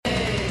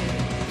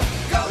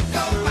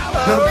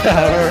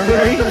Power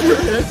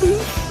Rangers.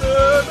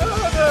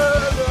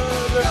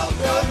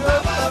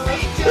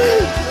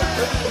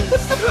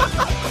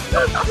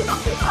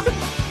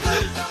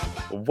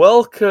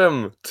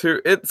 Welcome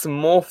to It's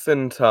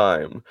Morphin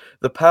Time,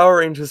 the Power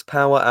Rangers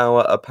Power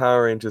Hour, a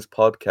Power Rangers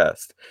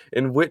podcast,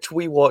 in which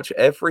we watch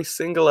every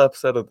single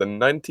episode of the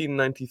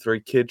 1993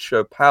 kids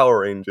show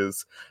Power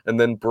Rangers, and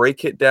then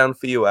break it down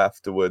for you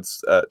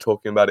afterwards,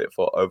 talking about it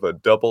for over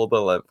double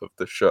the length of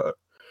the show.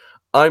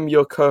 I'm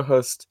your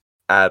co-host,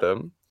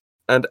 Adam,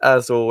 and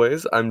as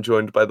always, I'm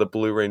joined by the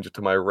Blue Ranger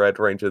to my Red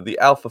Ranger, the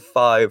Alpha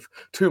 5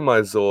 to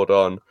my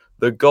Zordon,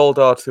 the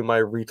Goldar to my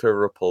Rita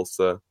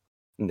Repulsa,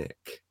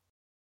 Nick.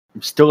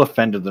 I'm still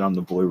offended that I'm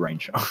the Blue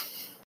Ranger.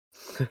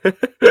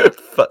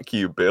 Fuck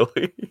you,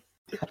 Billy.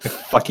 I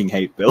fucking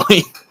hate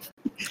Billy.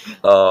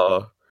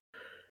 God,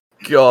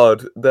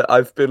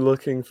 I've been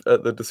looking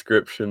at the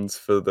descriptions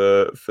for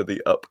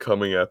the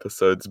upcoming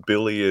episodes.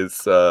 Billy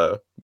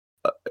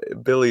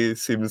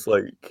seems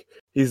like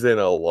he's in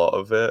a lot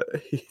of it.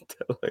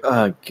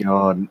 Oh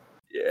god,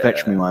 Yeah.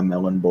 Fetch me my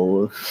melon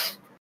ball.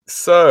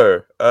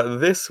 So,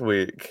 this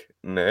week,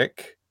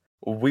 Nick,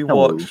 we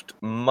Hello. watched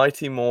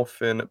Mighty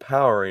Morphin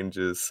Power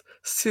Rangers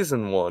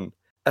Season 1,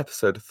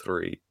 Episode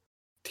 3,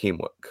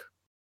 Teamwork.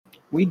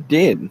 We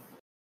did.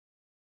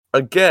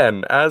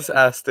 Again, as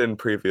asked in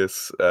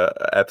previous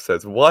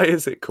episodes, why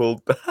is it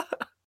called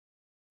that?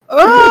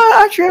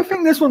 Actually, I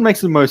think this one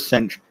makes the most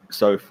sense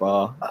so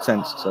far.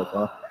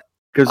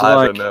 Because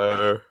I don't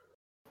know.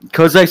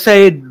 Because they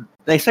say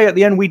at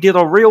the end we did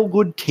a real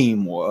good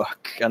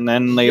teamwork, and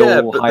then they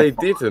all. But they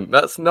didn't.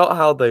 That's not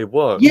how they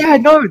won. Yeah,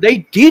 no,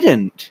 they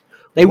didn't.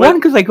 They won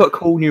because they got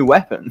cool new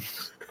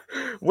weapons.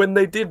 When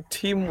they did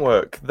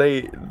teamwork,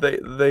 they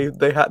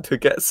had to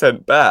get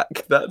sent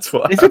back. That's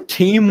why. Is it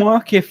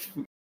teamwork if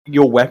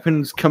your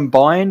weapons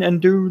combine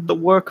and do the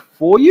work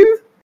for you?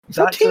 Is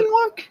that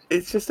teamwork?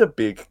 It's just a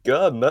big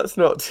gun. That's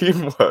not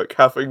teamwork.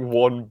 Having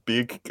one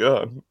big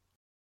gun.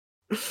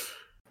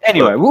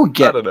 Anyway, we'll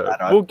get. I don't know.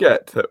 We'll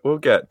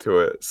get to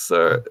it.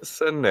 So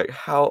Nick,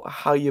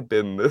 how you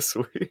been this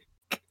week?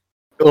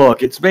 Look,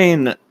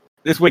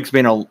 this week's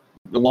been a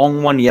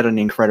long one, yet an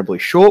incredibly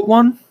short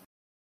one.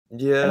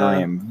 Yeah. And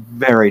I am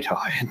very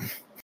tired.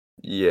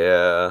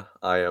 Yeah,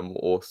 I am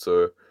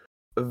also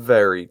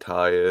very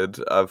tired.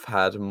 I've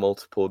had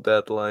multiple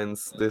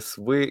deadlines this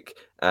week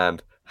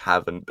and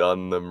haven't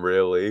done them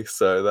really,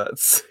 so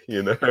that's,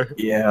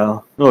 Yeah.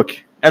 Look,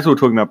 as we were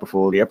talking about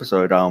before the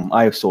episode,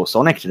 I saw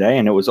Sonic today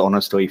and it was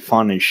honestly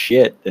fun as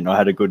shit and I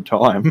had a good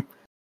time.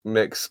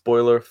 Nick,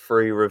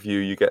 spoiler-free review,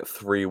 you get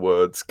 3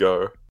 words,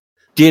 go.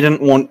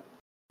 Didn't want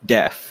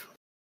death.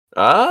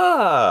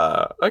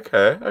 Ah,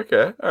 okay,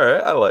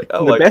 alright, I like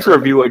the best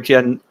review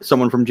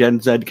someone from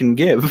Gen Z can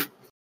give.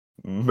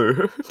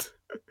 Mood.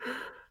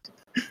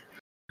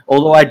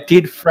 Although I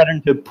did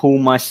threaten to pull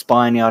my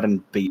spine out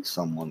and beat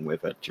someone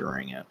with it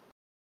during it.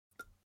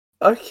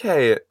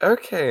 Okay,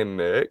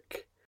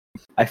 Nick.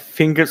 I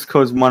think it's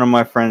because one of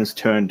my friends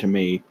turned to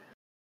me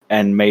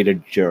and made a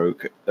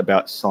joke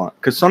about Sonic.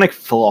 Because Sonic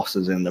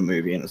flosses in the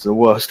movie and it's the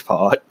worst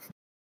part.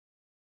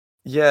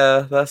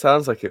 Yeah, that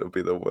sounds like it would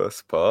be the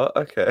worst part.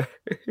 Okay.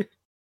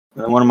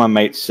 And one of my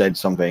mates said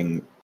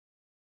something,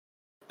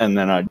 and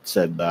then I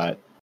said that.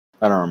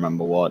 I don't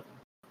remember what.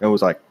 It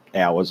was like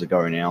hours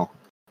ago now.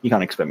 You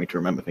can't expect me to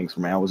remember things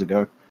from hours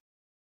ago.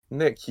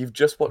 Nick, you've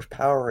just watched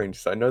Power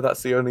Rangers. I know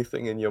that's the only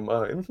thing in your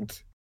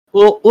mind.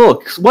 Well,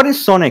 look, what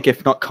is Sonic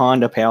if not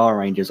kinda Power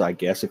Rangers, I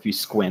guess, if you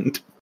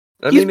squint?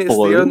 I mean,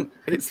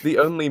 it's the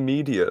only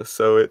media,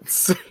 so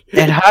it's...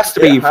 It has to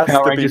be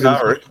Power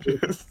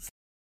Rangers.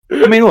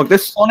 I mean, look,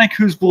 there's Sonic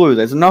who's blue,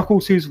 there's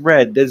Knuckles who's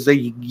red, there's a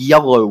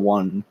yellow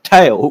one,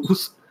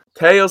 Tails.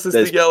 Tails is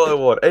the yellow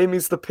one,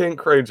 Amy's the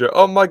pink ranger.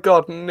 Oh my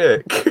god,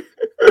 Nick.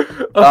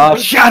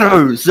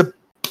 Shadows, the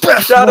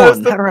best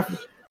one.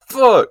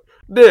 Fuck,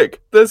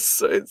 Nick, there's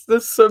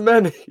so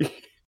many.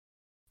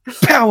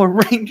 Power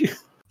Rangers.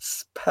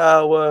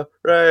 Power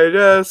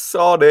Rangers,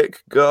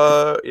 Sonic,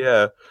 go,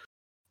 yeah.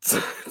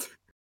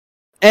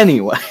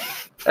 Anyway,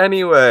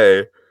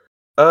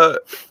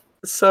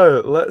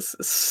 so let's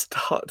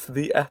start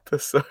the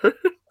episode.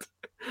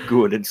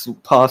 Good, it's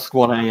past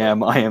 1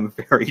 a.m. I am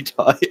very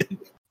tired.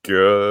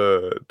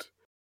 Good.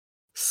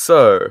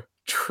 So,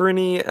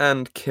 Trini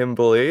and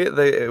Kimberly,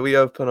 we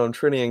open on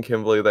Trini and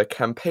Kimberly. They're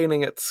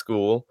campaigning at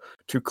school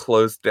to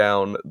close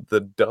down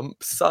the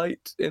dump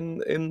site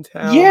in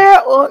town.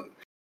 Yeah,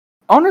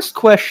 honest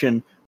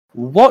question,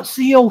 what's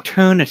the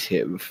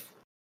alternative?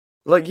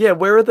 Like, yeah,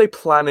 where are they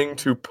planning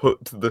to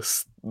put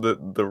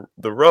the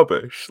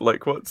rubbish?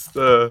 Like, what's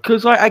the...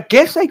 Because I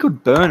guess they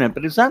could burn it,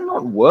 but is that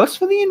not worse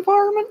for the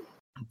environment?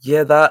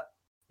 Yeah, that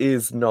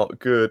is not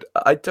good.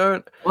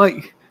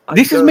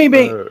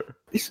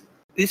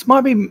 This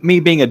might be me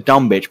being a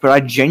dumb bitch, but I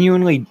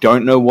genuinely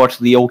don't know what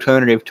the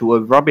alternative to a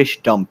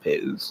rubbish dump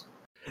is.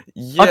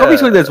 Yeah. Like,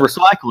 obviously there's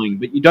recycling,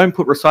 but you don't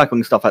put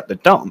recycling stuff at the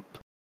dump.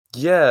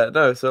 Yeah,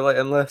 no, so, like,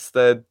 unless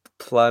they're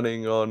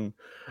planning on...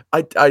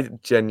 I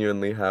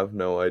genuinely have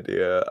no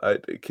idea.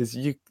 Because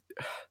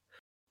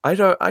I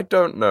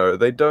don't know.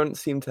 They don't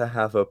seem to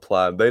have a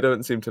plan. They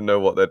don't seem to know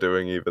what they're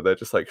doing either. They're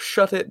just like,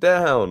 shut it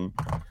down.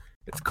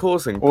 It's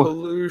causing Or-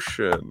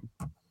 pollution.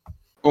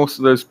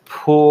 Also, those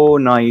poor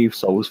naive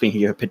souls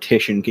thinking a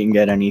petition can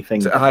get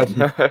anything I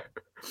done. know.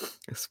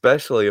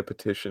 Especially a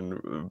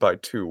petition by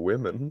 2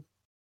 women.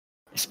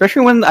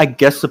 Especially when I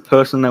guess the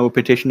person they were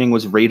petitioning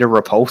was Rita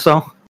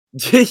Repulsa,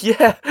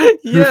 yeah, who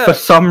yeah. for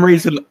some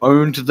reason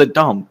owned the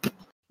dump.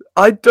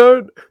 I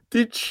don't.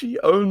 Did she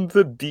own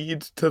the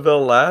deed to the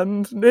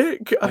land,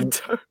 Nick? I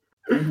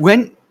don't.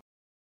 When?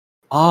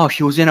 Oh,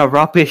 she was in a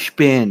rubbish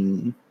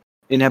bin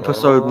in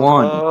episode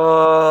 1.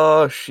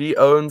 Oh, she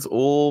owns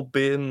all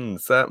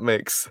bins. That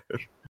makes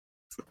sense.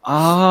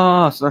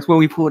 Ah, so that's where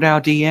we pulled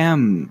our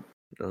DM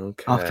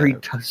after he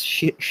Okay. does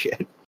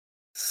shit.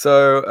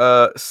 So,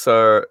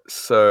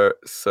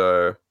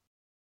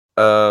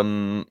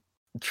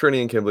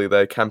 Trini and Kimberly,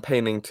 they're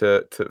campaigning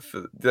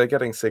they're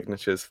getting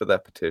signatures for their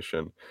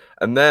petition,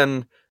 and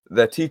then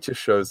their teacher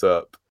shows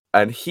up,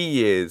 and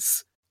he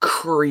is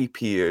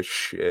creepy as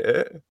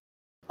shit.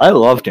 I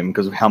loved him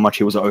because of how much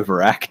he was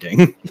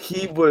overacting.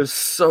 He was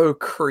so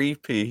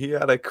creepy. He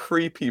had a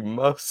creepy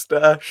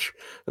mustache,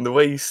 and the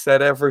way he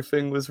said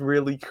everything was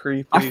really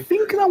creepy. I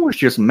think that was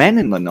just men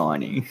in the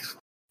 90s.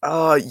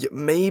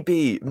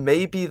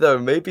 Maybe though.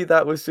 Maybe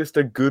that was just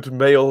a good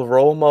male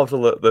role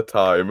model at the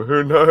time.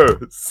 Who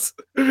knows?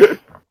 He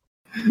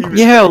was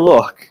Yeah,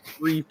 look.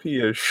 creepy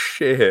as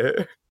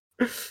shit.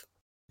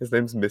 His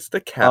name's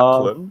Mr.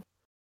 Kaplan.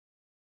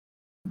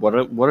 What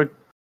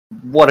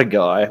a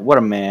guy. What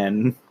a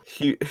man.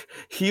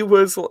 He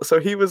was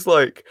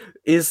like,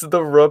 is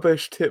the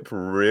rubbish tip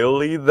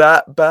really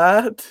that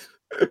bad?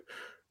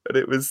 And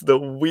it was the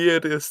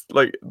weirdest,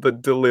 like, the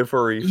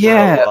delivery for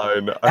a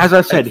line. As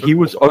I said, he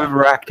was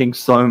overacting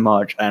so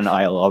much, and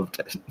I loved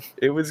it.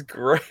 It was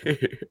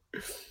great.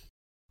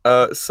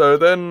 So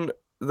then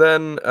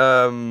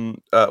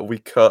we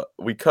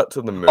cut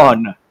to the moon. Oh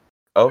no.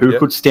 Oh, Who yeah.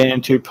 could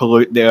stand to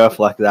pollute the earth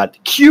like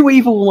that? Cue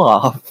evil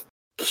laugh.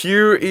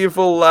 Cue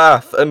evil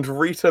laugh, and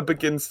Rita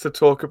begins to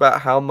talk about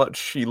how much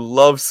she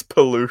loves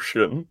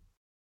pollution.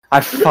 I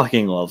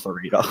fucking love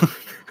Rita.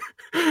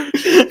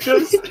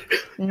 Just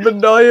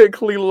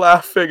maniacally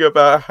laughing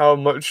about how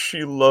much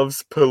she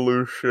loves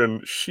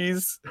pollution.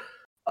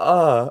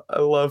 I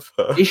love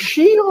her. Is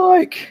she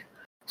like...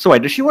 So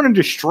wait, does she want to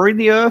destroy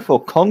the earth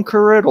or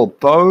conquer it or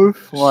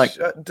both? Like,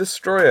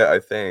 Destroy it, I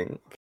think.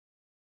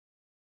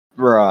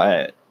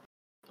 right.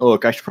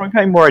 Look, I should probably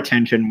pay more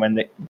attention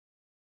when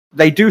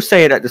they do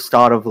say it at the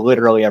start of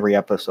literally every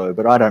episode,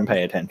 but I don't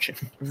pay attention.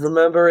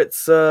 Remember,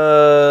 it's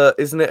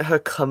isn't it her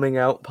coming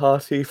out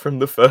party from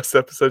the first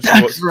episode? She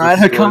That's wants to right,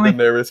 her destroy coming-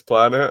 the nearest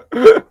planet.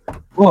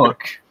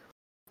 Look,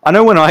 I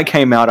know when I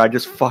came out, I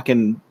just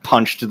fucking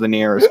punched the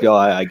nearest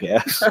guy, I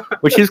guess.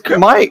 Which is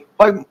my,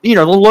 the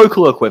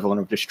local equivalent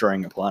of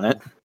destroying a planet.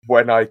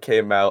 When I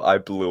came out, I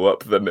blew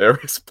up the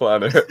nearest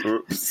planet.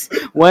 Oops.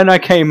 When I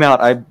came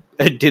out, I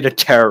did a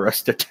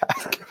terrorist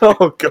attack.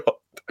 Oh god.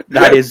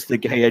 That is the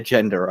gay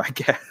agenda, I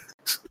guess.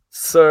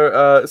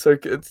 So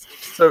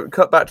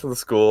cut back to the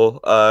school.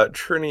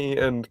 Trini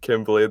and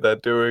Kimberly, they're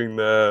doing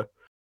their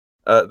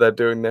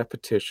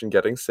petition,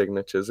 getting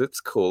signatures. It's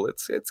cool.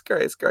 It's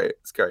great.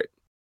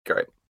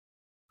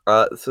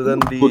 So then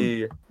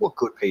What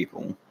good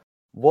people.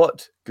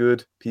 what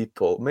good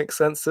people? Makes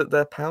sense that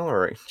they're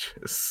Power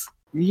Rangers.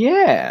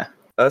 Yeah.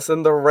 So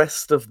then the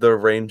rest of the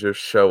Rangers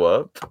show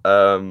up.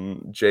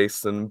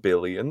 Jason,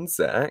 Billy, and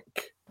Zach.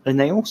 And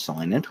they all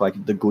sign it,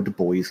 like the good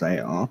boys they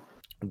are.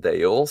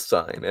 They all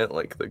sign it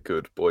like the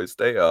good boys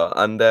they are.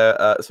 And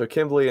so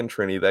Kimberly and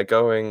Trini,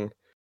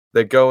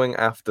 they're going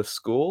after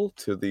school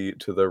to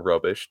the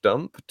rubbish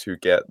dump to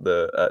get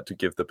to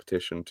give the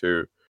petition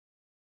to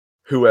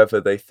whoever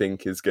they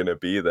think is gonna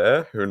be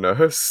there. Who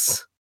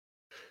knows?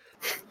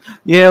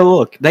 Yeah,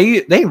 look,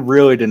 they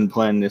really didn't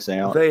plan this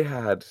out. They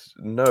had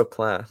no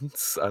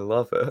plans. I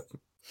love it.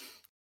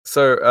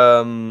 So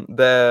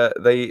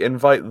they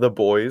invite the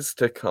boys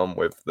to come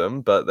with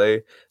them, but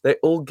they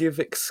all give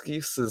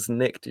excuses.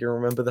 Nick, do you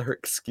remember their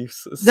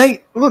excuses?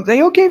 They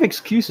all gave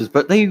excuses,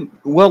 but they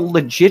were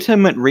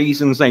legitimate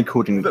reasons they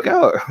couldn't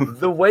go.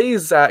 The way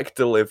Zach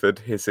delivered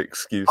his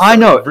excuse, I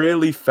know. it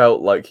really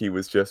felt like he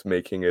was just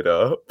making it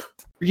up.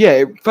 Yeah,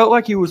 it felt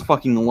like he was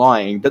fucking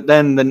lying, but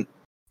then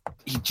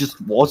he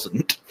just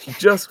wasn't. He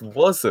just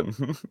wasn't.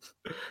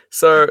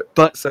 So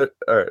But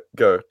alright,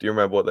 go. Do you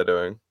remember what they're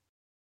doing?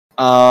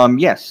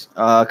 yes,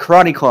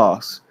 karate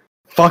class.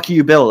 Fuck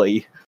you,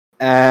 Billy,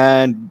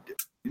 and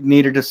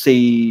needed to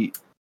see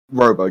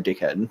Robo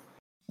Dickhead.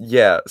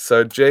 Yeah,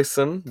 so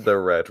Jason, the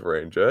Red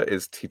Ranger,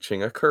 is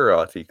teaching a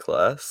karate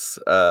class.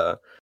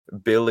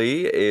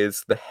 Billy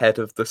is the head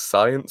of the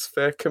science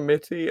fair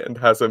committee and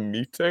has a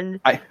meeting.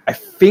 I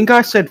think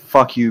I said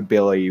fuck you,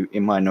 Billy,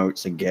 in my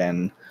notes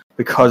again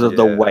because of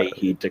the Yeah. way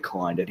he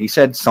declined it. He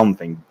said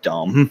something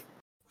dumb.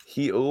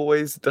 He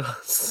always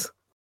does.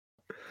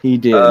 He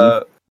did.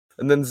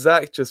 And then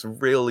Zach just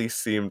really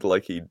seemed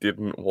like he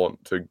didn't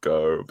want to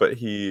go, but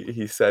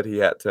he said he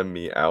had to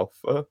meet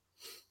Alpha.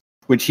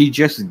 Which he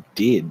just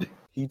did.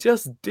 He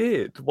just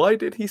did. Why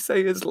did he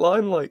say his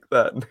line like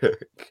that,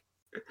 Nick?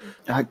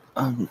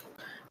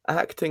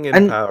 Acting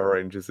in Power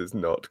Rangers is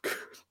not good.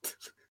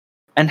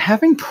 And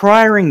having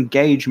prior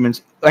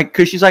engagements, like,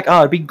 because she's like, oh,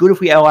 it'd be good if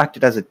we all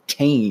acted as a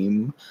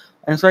team.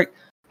 And it's like,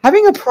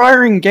 having a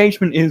prior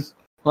engagement is,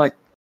 like,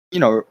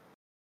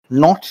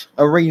 not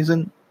a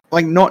reason.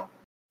 Like, not...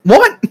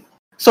 What?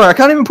 Sorry, I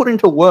can't even put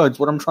into words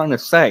what I'm trying to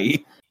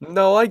say.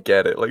 No, I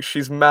get it. Like,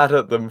 she's mad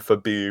at them for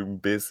being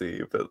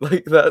busy, but,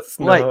 like, that's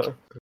not... Like,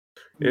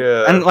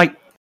 yeah. And, like,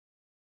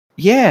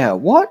 yeah,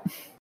 what?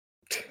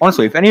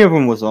 Honestly, if any of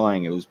them was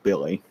lying, it was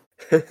Billy.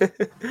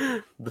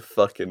 The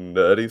fucking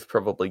nerd, he's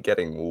probably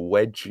getting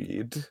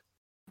wedgied.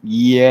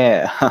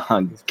 Yeah,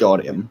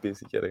 got him.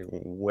 Busy getting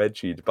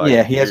wedgied by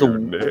he has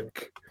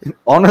Nick.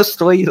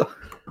 Honestly,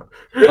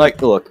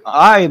 like, look,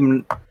 I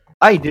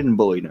didn't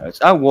bully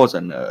nerds. I was a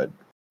nerd.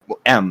 Well,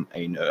 am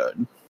a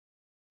nerd.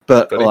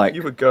 But like, if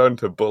you were going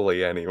to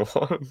bully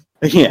anyone.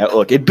 Yeah,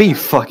 look, it'd be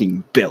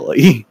fucking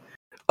Billy.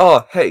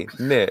 Oh, hey,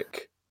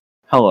 Nick.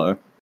 Hello.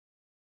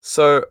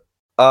 So,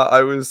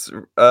 I was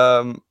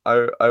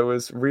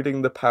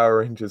reading the Power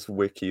Rangers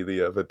wiki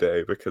the other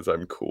day because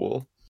I'm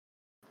cool.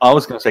 I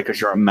was gonna say because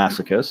you're a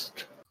masochist.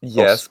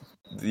 Yes,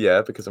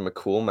 yeah, because I'm a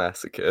cool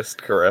masochist,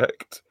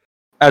 correct?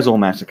 As all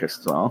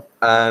masochists are.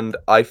 And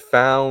I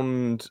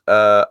found,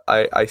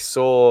 I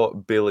saw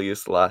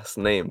Billy's last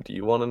name. Do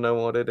you want to know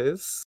what it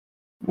is?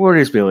 What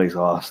is Billy's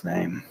last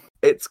name?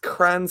 It's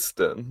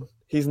Cranston.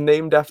 He's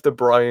named after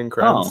Bryan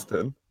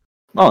Cranston.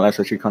 Oh, that's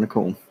actually kind of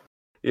cool.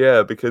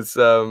 Yeah, because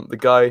the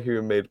guy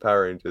who made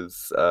Power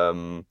Rangers,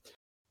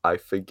 I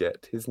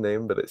forget his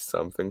name, but it's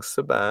something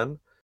Saban.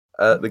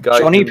 The guy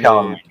Johnny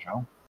Power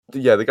Ranger.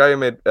 Yeah, the guy who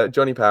made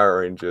Johnny Power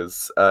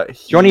Rangers.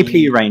 Johnny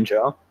P.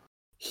 Ranger.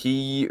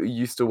 He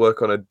used to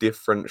work on a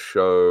different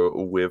show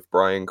with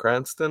Bryan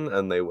Cranston,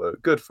 and they were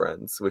good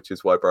friends, which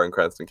is why Bryan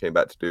Cranston came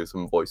back to do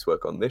some voice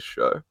work on this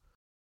show.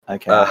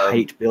 Okay, I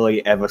hate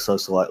Billy ever so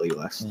slightly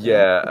less.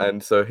 Yeah,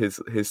 and so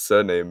his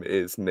surname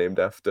is named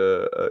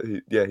after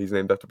he's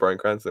named after Bryan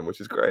Cranston,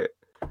 which is great.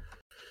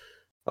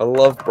 I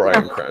love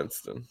Bryan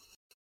Cranston.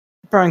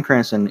 Bryan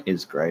Cranston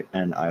is great,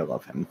 and I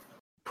love him.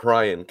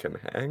 Bryan can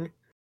hang.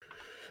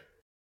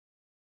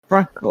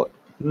 Bryan, what?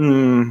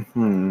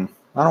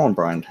 I don't want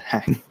Bryan to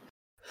hang.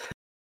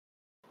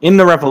 In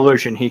the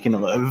Revolution, he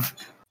can live.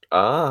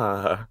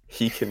 Ah,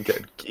 he can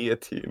get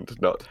guillotined,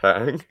 not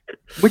hang.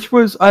 Which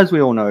was, as we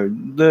all know,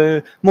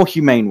 the more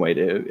humane way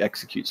to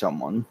execute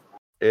someone.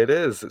 It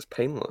is. It's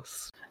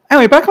painless.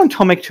 Anyway, back on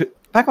topic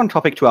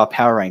to our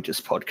Power Rangers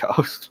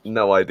podcast.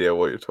 No idea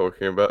what you're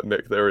talking about,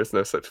 Nick. There is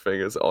no such thing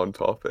as on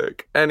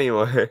topic.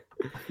 Anyway,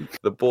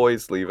 the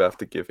boys leave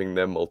after giving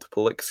their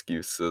multiple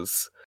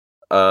excuses.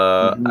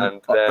 And then...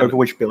 Over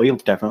which Billy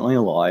definitely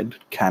lied.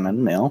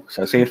 Canon now.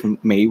 So see if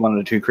me, one of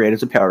the two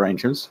creators of Power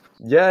Rangers.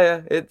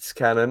 Yeah, it's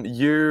canon.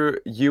 You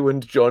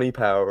and Johnny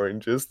Power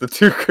Rangers, the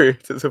two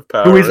creators of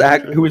Power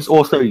Rangers. Who is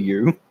also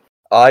you.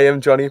 I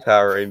am Johnny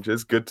Power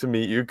Rangers. Good to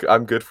meet you.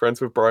 I'm good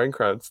friends with Bryan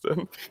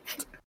Cranston.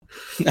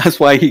 That's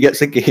why he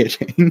gets a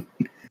guillotine.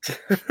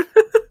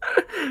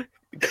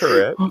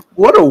 Correct.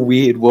 What a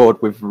weird world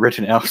we've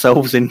written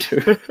ourselves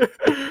into.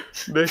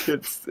 Nick,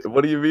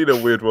 what do you mean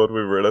a weird world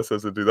we've written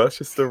ourselves into? That's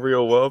just the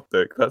real world,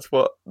 Nick.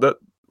 What? What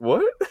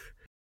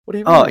do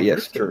you mean? Oh,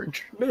 yes, true.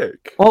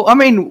 Nick. Well, I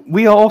mean,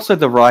 we are also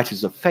the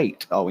writers of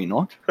Fate, are we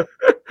not?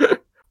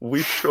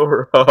 We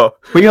sure are.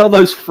 We are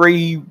those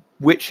three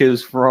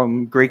witches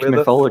from Greek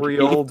mythology.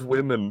 The 3 old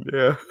women,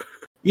 yeah.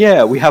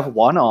 Yeah, we have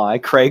one eye.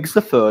 Craig's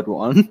the third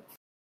one.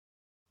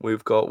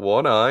 We've got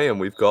one eye, and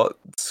we've got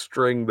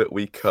string that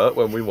we cut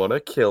when we want to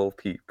kill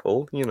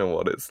people. You know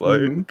what it's like.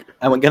 And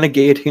we're going to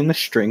guillotine the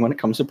string when it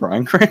comes to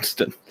Bryan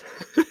Cranston.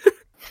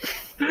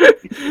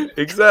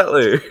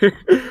 Exactly.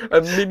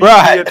 A mini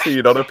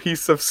guillotine on a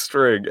piece of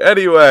string.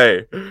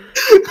 Anyway,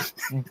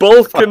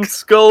 Bulk and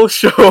Skull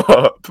show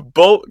up.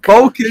 Bulk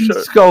and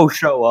Skull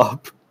show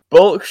up.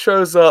 Bulk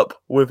shows up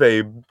with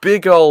a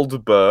big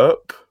old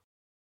burp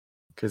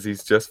because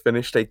he's just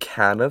finished a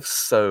can of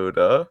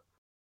soda.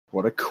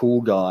 What a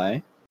cool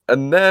guy.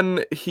 And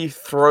then he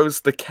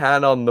throws the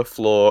can on the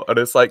floor and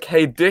it's like,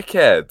 hey,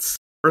 dickheads,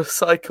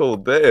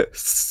 recycle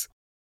this.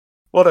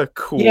 What a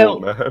cool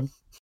man.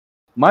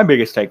 My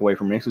biggest takeaway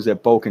from this was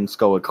that Bulk and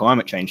Skull are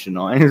climate change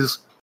deniers.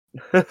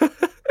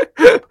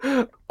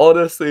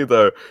 Honestly,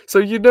 though, so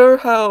you know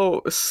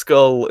how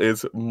Skull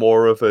is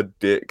more of a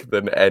dick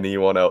than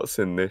anyone else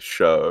in this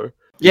show?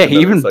 Yeah, he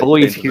even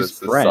bullies his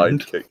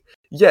friend. Sidekick.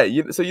 Yeah,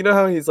 so you know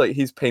how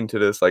he's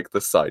painted as like the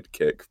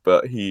sidekick,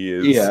 but he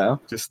is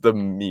just the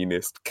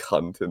meanest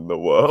cunt in the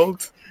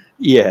world.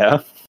 Yeah.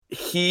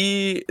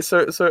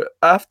 So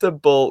after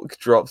Bulk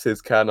drops his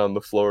can on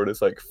the floor and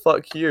is like,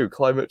 fuck you,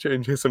 climate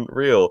change isn't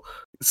real,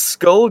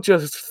 Skull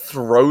just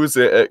throws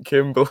it at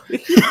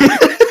Kimberly.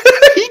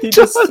 He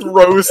just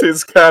throws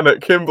his can at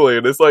Kimberly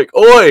and is like,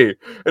 oi!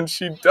 And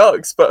she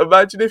ducks, but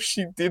imagine if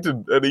she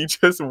didn't and he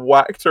just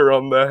whacked her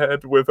on the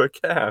head with a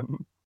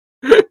can.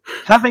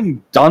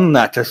 Having done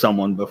that to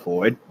someone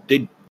before, it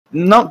did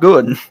not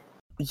good.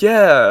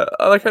 Yeah,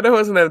 like I know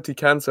it's an empty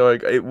can, so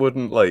like it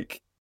wouldn't like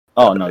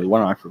Oh no, the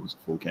one I threw was a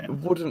full it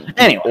can. wouldn't be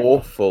Anyway.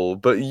 awful,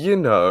 but you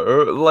know,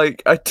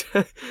 like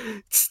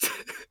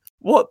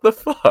what the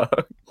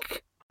fuck?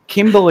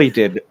 Kimberly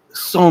did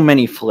so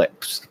many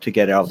flips to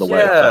get out of the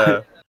way of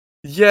that.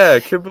 Yeah,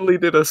 Kimberly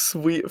did a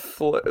sweet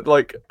flip.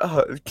 Like,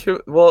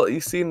 well,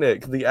 you see,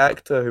 Nick, the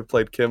actor who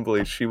played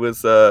Kimberly, she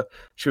was a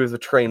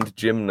trained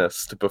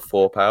gymnast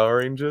before Power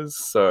Rangers,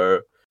 so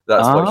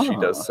that's why she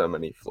does so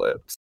many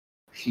flips.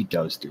 She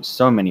does do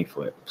so many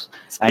flips.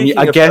 Speaking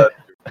I of guess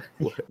her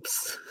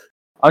flips,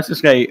 I was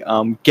just gonna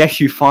say, guess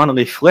you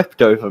finally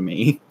flipped over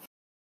me.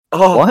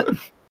 oh, What?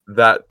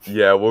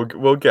 Yeah,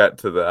 we'll get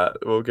to that.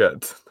 We'll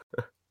get to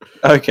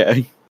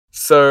Okay.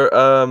 So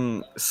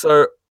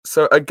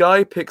a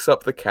guy picks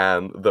up the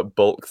can that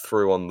Bulk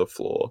threw on the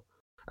floor,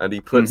 and he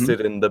puts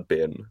it in the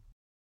bin.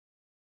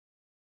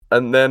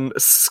 And then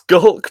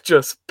Skulk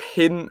just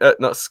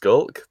not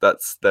Skulk,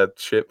 that's their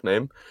ship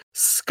name.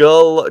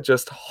 Skull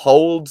just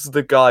holds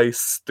the guy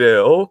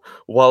still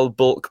while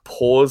Bulk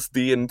pours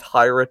the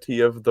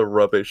entirety of the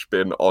rubbish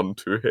bin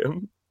onto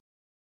him.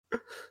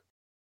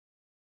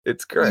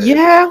 It's great.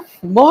 Yeah,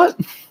 what?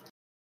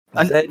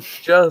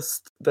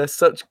 They're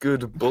such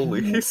good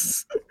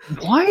bullies.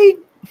 Why?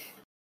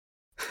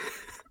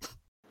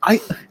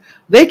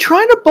 They're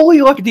trying to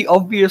bully like the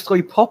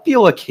obviously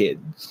popular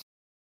kids.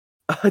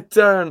 I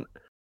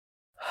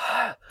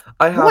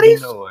have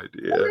no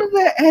idea.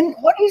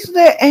 What is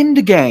their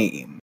end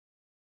game?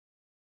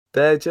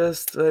 They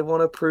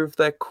want to prove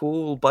they're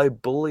cool by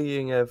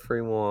bullying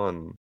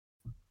everyone.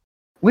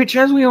 Which,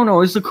 as we all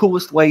know, is the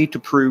coolest way to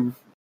prove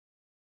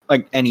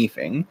like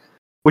anything.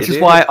 Which It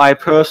is why I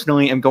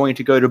personally am going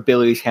to go to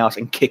Billy's house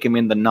and kick him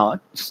in the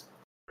nuts.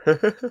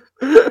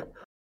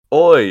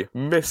 Oi,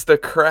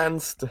 Mr.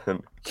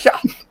 Cranston.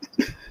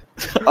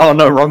 Oh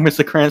no, wrong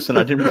Mr. Cranston,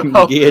 I didn't bring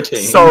the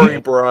guillotine. Sorry,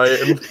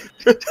 Brian.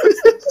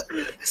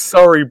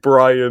 Sorry,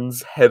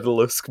 Brian's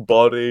headless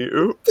body.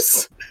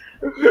 Oops.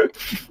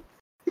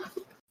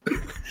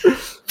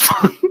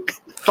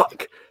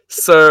 Fuck.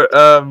 So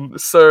now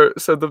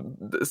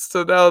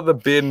the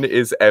bin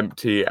is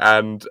empty,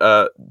 and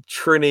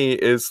Trini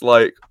is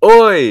like,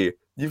 "Oi,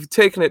 you've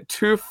taken it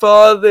too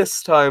far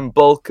this time,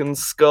 Bulk and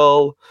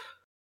Skull."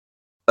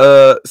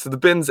 So the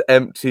bin's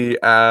empty,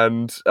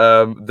 and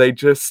they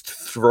just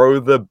throw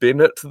the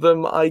bin at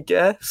them, I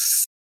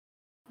guess.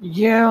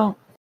 Yeah.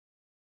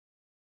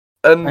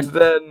 And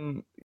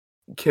then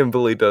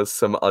Kimberly does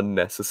some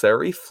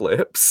unnecessary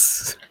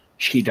flips.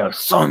 She does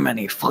so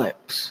many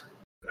flips.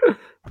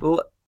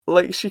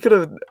 Like, she could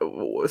have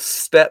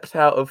stepped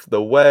out of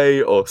the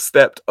way or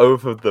stepped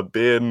over the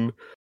bin,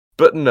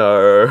 but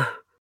no,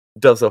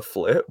 does a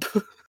flip.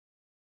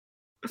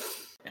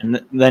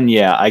 And then,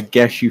 yeah, I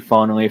guess you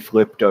finally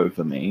flipped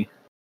over me.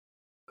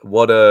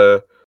 What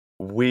a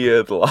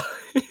weird line.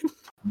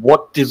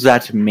 What does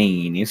that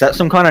mean? Is that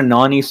some kind of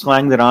Nani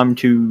slang that I'm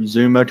too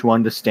Zoomer to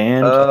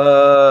understand?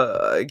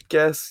 I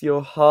guess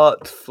your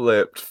heart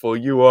flipped, for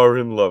you are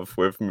in love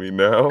with me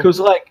now. Because,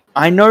 like,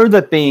 I know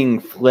that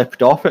being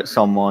flipped off at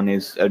someone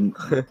is a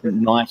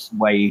nice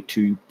way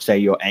to say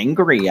you're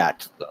angry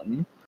at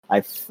them,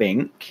 I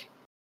think.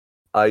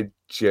 I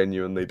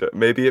genuinely don't.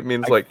 Maybe it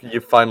means, like, you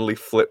finally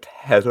flipped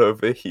head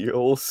over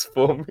heels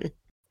for me.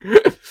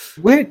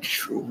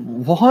 Which?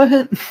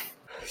 What?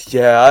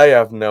 Yeah, I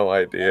have no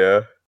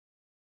idea.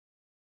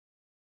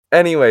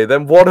 Anyway,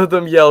 then one of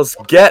them yells,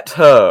 "Get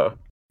her!"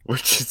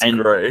 Which is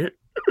great.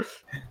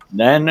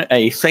 Then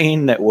a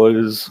scene that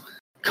was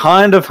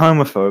kind of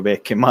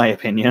homophobic, in my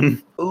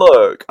opinion.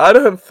 Look, I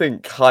don't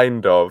think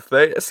kind of.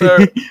 It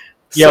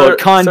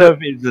kind of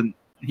isn't.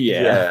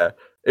 Yeah.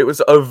 It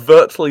was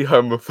overtly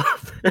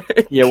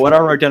homophobic. Yeah, what I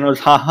wrote down was,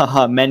 ha ha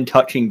ha, men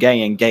touching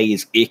gay and gay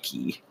is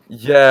icky.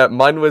 Yeah,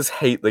 mine was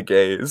hate the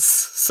gays.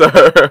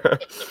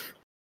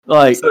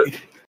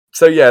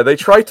 So yeah, they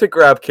try to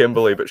grab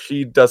Kimberly, but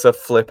she does a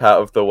flip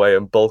out of the way,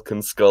 and Bulk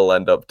and Skull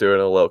end up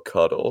doing a little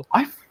cuddle.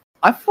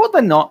 I thought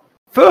they're not.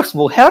 First of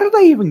all, how did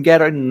they even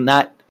get in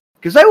that?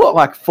 Because they were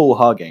like full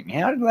hugging.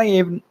 How did they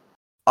even?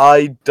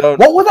 I don't.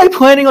 What were they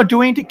planning on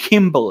doing to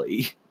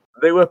Kimberly?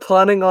 They were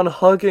planning on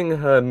hugging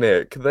her,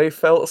 Nick. They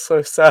felt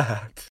so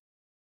sad.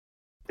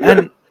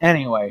 And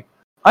anyway,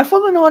 I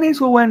thought the 90s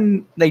were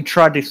when they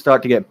tried to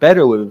start to get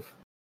better with,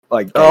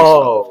 like,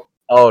 stuff.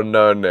 Oh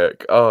no,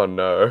 Nick. Oh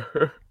no.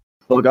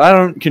 Look, I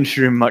don't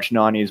consume much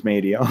 90s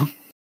media.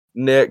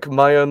 Nick,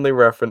 my only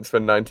reference for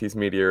 90s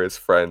media is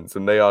Friends,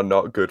 and they are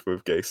not good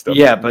with gay stuff.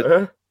 Yeah,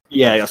 but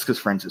yeah, that's because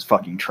Friends is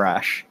fucking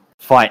trash.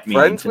 Fight me.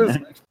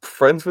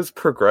 Friends was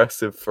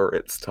progressive for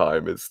its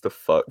time. It's the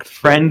fucked.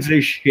 Friends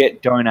is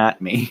shit. Don't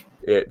at me.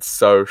 It's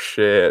so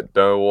shit.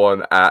 No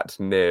one at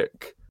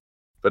Nick.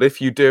 But if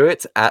you do,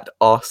 it's at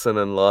Arson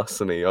and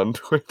Larceny on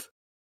Twitter.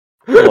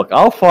 Look,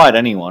 I'll fight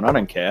anyone. I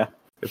don't care.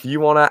 If you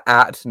want to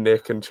at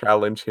Nick and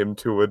challenge him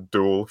to a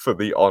duel for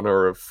the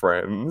honor of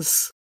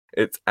Friends,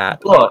 it's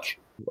at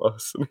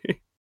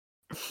Larceny.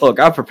 Look,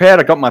 I've prepared.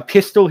 I got my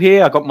pistol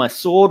here. I got my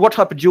sword. What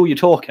type of duel you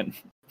talking?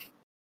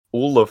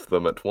 All of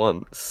them at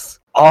once.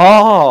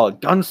 Oh,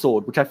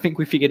 Gunsword, which I think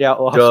we figured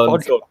out last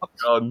podcast.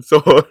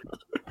 Gunsword.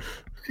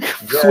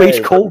 Sweet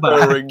Yay, callback.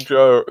 recurring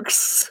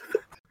jokes.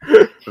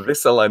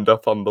 This'll end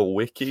up on the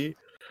wiki.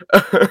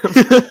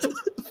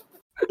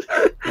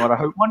 God, I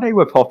hope one day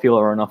we're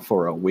popular enough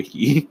for a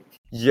wiki.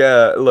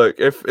 Yeah, look,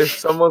 if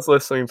someone's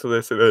listening to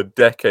this in a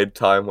decade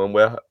time when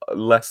we're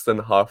less than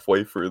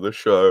halfway through the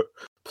show,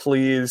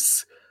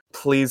 please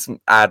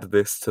add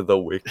this to the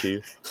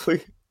wiki.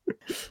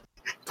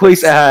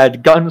 Please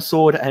add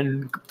Gunsword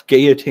and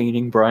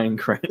guillotining Bryan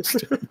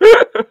Cranston.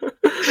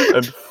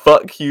 And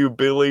fuck you,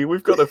 Billy.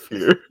 We've got a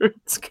few.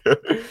 It's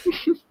good.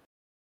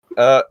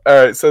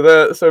 Alright,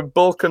 so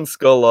Bulk and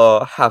Skull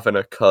are having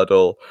a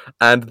cuddle,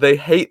 and they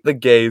hate the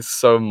gays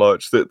so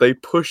much that they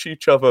push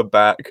each other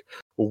back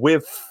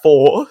with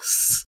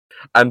force,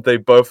 and they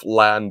both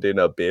land in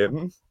a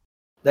bin.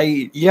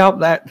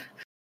 The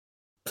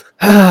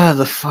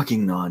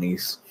fucking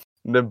 90s.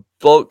 The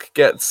Bulk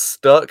gets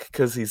stuck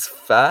because he's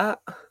fat.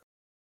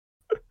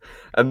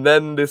 And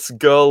then this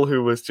girl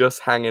who was just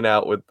hanging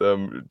out with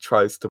them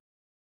tries to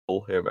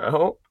pull him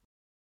out.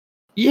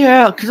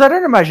 Yeah, because I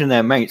don't imagine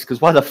they're mates,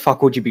 because why the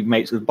fuck would you be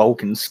mates with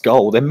Bulk and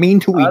Skull? They're mean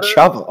to each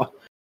other.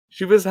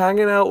 She was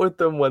hanging out with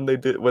them when they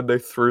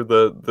threw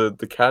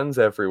the cans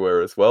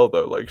everywhere as well,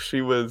 though. Like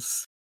she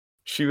was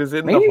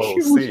in Maybe the whole she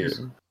was scene.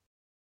 just-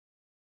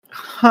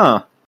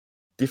 Huh.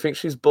 Do you think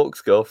she's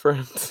Bulk's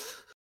girlfriend?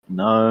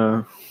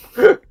 No.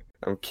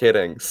 I'm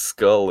kidding.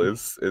 Skull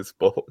is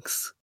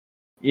Bulk's.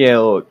 Yeah,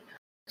 look.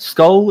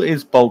 Skull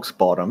is Bulk's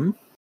bottom,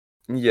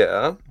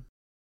 Yeah,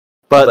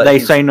 but they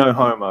he's- say no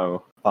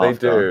homo.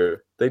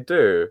 After. They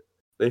do.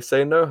 They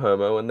say no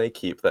homo and they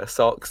keep their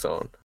socks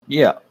on.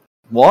 Yeah.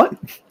 What?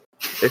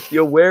 If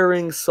you're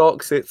wearing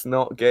socks, it's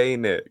not gay,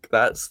 Nick.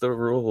 That's the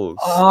rules.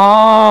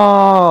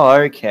 Oh,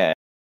 okay.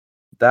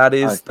 That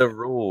is Okay. the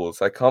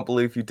rules. I can't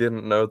believe you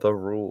didn't know the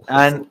rules.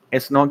 And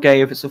it's not gay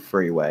if it's a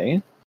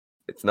freeway.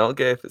 It's not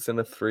gay if it's in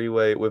a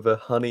three-way with a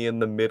honey in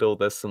the middle.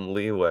 There's some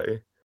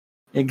leeway.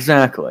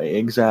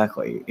 Exactly.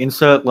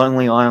 Insert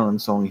Lonely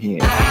Island song here.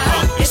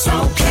 It's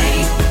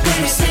okay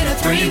when it's in a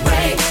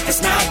three-way.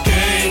 It's not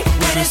gay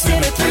when it's in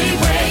a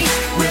three-way.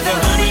 With a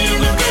honey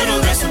in the middle,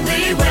 there's some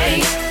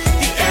leeway.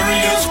 The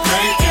area's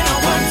great in a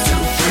 1,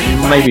 2,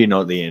 3 way. Maybe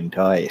not the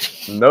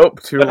entirety.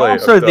 Nope, too But late.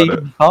 also I've done the it.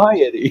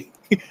 entirety.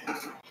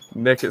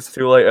 Nick, it's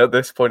too late. At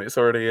this point, it's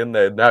already in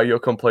there. Now you're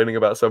complaining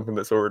about something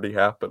that's already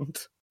happened.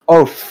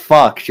 Oh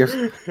fuck!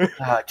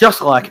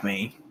 Just like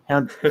me.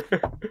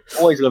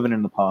 Always living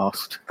in the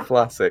past.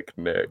 Classic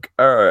Nick.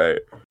 Alright.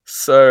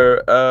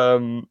 So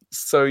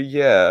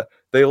yeah,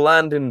 they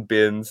land in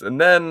bins, and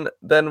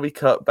then we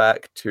cut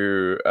back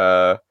to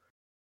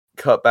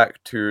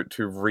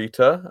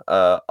Rita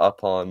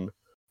up on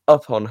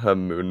her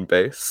moon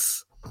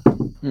base.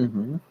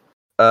 Mm-hmm.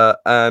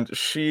 And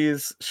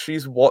she's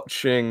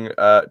watching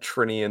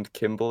Trini and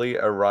Kimberly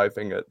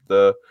arriving at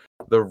the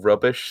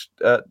rubbish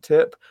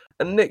tip.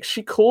 And Nick,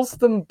 she calls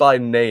them by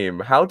name.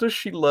 How does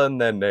she learn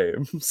their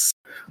names?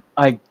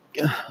 I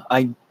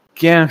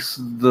guess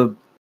the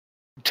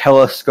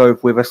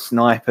telescope with a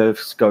sniper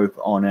scope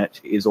on it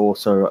is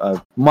also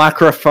a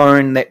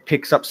microphone that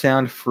picks up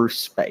sound through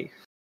space.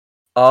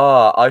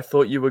 Ah, I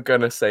thought you were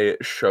gonna say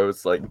it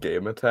shows like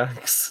game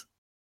attacks.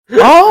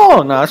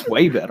 Oh no, that's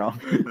way better.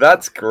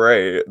 That's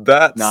great.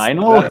 I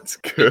know. That's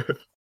good.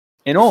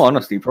 In all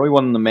honesty, probably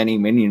one of the many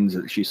minions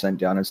that she sent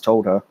down has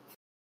told her.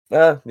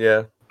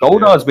 Yeah.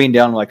 Goldar's been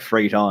down like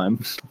 3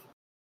 times.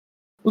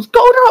 Was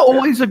Goldar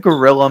always a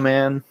gorilla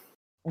man?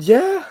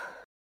 Yeah.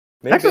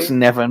 I just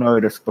never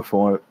noticed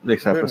before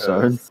this Who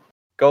episode. knows?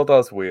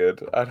 Goldar's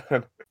weird.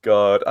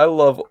 God, I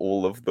love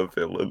all of the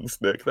villains,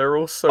 Nick. They're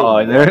all so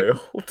Oh, they're-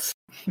 wild.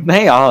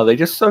 They are. They're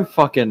just so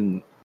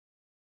fucking.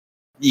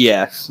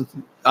 Yes.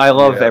 I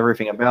love Yeah.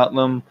 everything about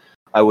them.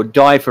 I would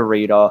die for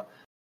Rita.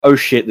 Oh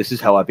shit, this is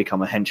how I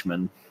become a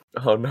henchman.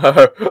 Oh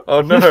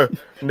no.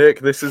 Nick,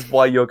 this is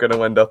why you're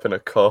gonna end up in a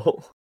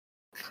cult.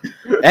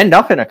 End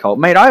up in a cult.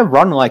 Mate, I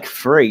run like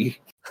 3.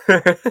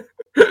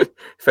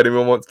 If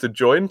anyone wants to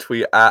join,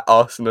 tweet at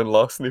Arson and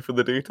Larceny for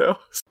the details.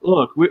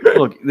 Look,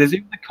 there's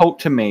even a cult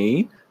to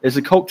me. There's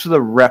a cult to the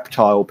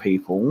reptile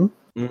people.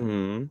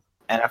 Mm-hmm.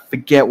 And I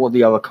forget what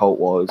the other cult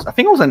was. I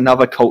think it was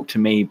another cult to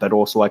me, but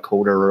also I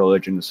called it a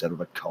religion instead of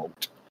a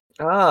cult.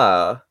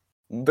 Ah,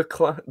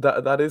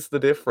 that is the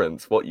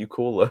difference. What you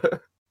call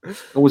it?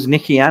 It was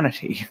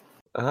Nickianity.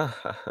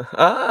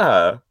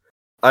 I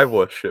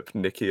worship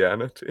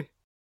Nickianity.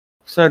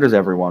 So does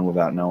everyone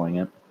without knowing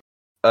it.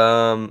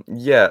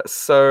 Yeah.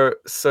 So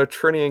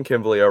Trini and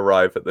Kimberly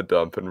arrive at the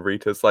dump, and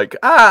Rita's like,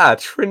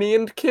 Trini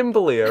and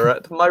Kimberly are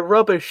at my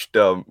rubbish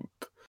dump.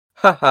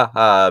 Ha ha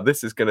ha!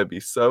 This is gonna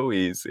be so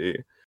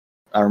easy.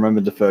 I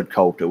remembered the third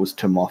cult. It was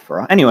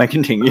Tamophora. Anyway,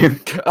 continue.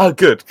 Oh,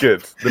 good.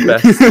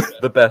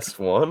 The best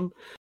one.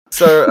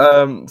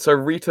 So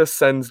Rita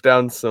sends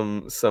down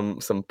some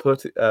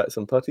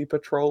putty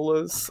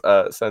patrollers.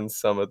 Sends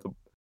some of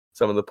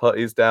the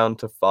putties down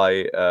to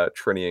fight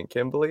Trini and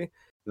Kimberly.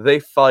 They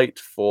fight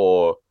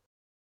for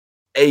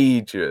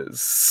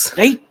ages.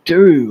 They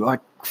do. Like,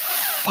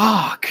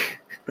 fuck.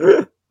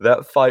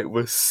 That fight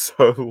was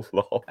so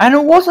long. And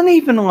it wasn't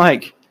even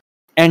like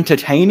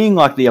entertaining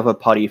like the other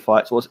party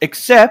fights was,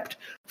 except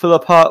for the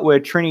part where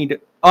Trini.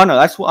 Oh no,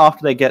 that's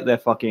after they get their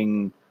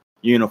fucking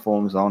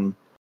uniforms on.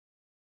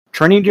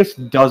 Trini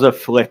just does a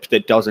flip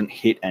that doesn't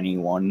hit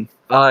anyone.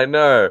 I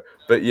know,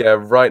 but yeah,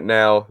 right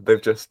now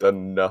they've just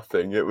done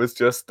nothing. It was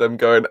just them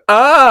going,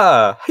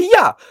 ah,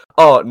 yeah.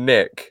 Oh,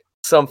 Nick,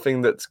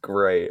 something that's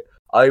great.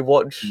 I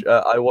watch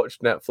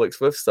Netflix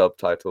with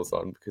subtitles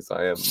on because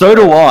I am So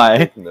do I.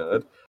 a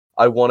nerd.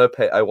 I want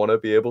to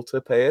be able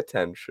to pay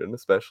attention,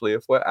 especially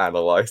if we're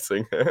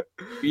analyzing it.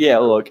 Yeah,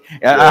 look,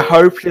 Yeah. I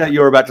hope that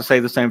you're about to say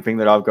the same thing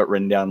that I've got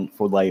written down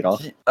for later.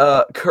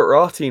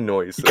 Karate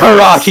noises.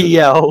 Karate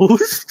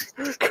yells.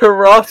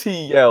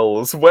 Karate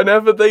yells.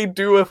 Whenever they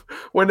do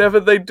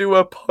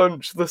a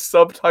punch, the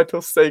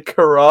subtitles say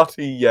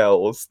karate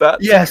yells.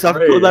 That's Yes, I've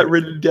got great. that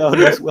written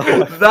down as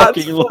well. I That's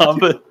fucking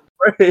love it.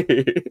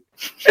 Great.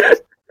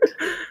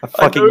 I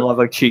fucking love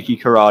a cheeky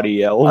karate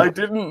yell. I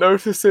didn't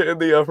notice it in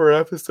the other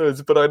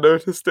episodes, but I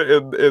noticed it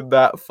in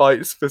that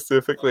fight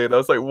specifically, and I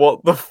was like,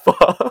 what the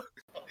fuck?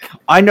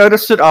 I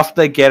noticed it after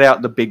they get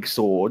out the big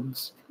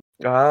swords.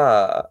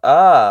 Yeah,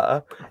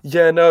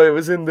 no, it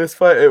was in this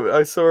fight.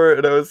 I saw it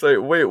and I was like,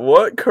 wait,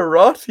 what?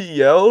 Karate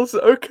yells?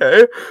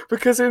 Okay.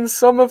 Because in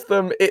some of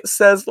them it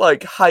says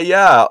like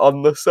Haya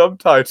on the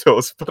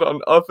subtitles, but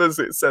on others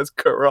it says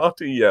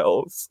karate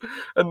yells.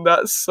 And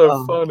that's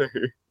so funny.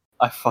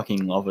 I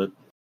fucking love it.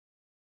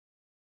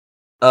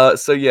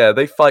 So yeah,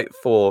 they fight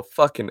for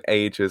fucking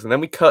ages, and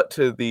then we cut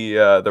to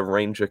the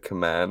Ranger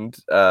Command.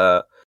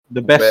 The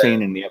best Where-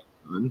 scene in the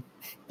episode.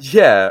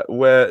 Yeah,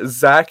 where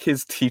Zack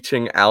is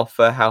teaching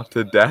Alpha how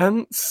to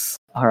dance.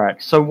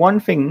 Alright, so one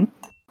thing,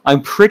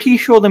 I'm pretty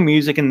sure the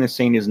music in this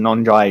scene is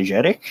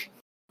non-diegetic,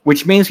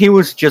 which means he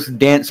was just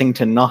dancing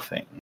to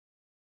nothing.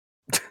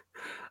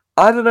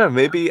 I don't know.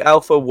 Maybe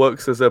Alpha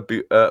works as a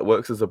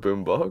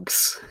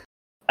boombox.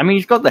 I mean,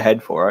 he's got the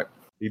head for it.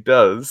 He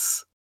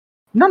does.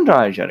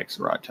 Non-diegetic's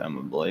the right term,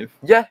 I believe.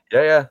 Yeah.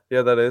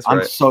 That is I'm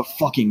right. so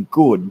fucking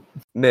good.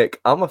 Nick,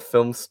 I'm a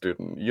film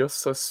student. You're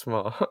so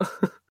smart.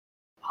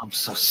 I'm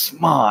so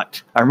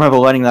smart. I remember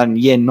learning that in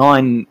year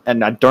 9,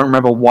 and I don't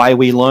remember why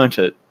we learnt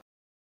it.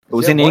 It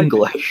was Yeah, in why did-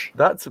 English.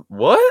 That's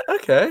what?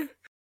 Okay,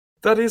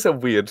 that is a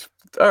weird.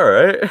 All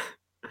right.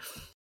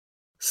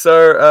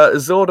 So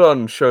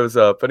Zordon shows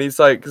up and he's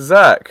like,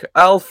 Zack,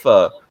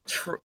 Alpha,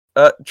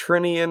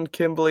 Trini and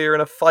Kimberly are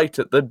in a fight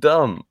at the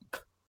dump.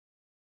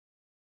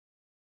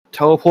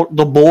 Teleport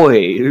the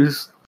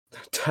boys.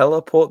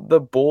 Teleport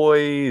the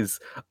boys.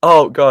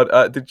 Oh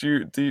god,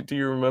 do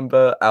you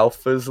remember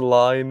Alpha's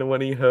line when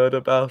he heard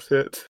about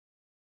it?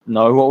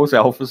 No, what was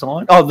Alpha's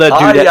line? Oh, the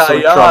Dudette's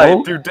in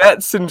trouble.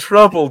 Dudette's in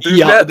trouble.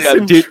 Yeah,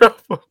 Dudette's in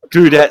trouble.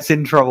 Dudette's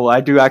in trouble.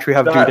 I do actually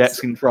have That's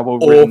Dudette's in trouble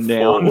written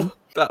down. Awful.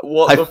 That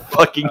what I the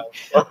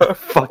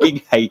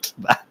fucking hate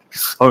that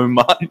so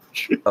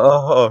much.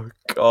 Oh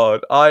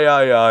god,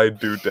 I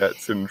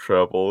Dudette's in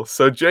trouble.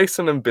 So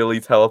Jason and Billy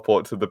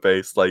teleport to the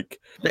base like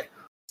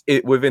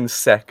within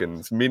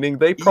seconds, meaning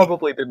they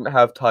probably didn't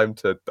have time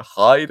to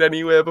hide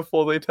anywhere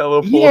before they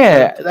teleported.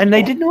 Yeah, and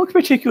they didn't look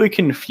particularly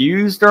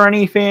confused or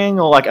anything,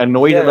 or like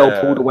annoyed that they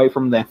were pulled away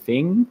from their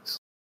things.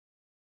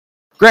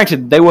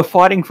 Granted, they were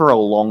fighting for a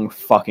long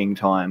fucking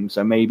time,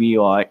 so maybe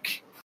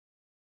like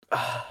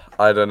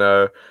I don't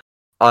know.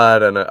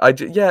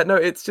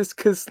 It's just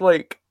because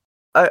like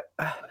I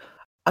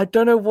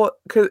don't know what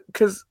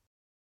because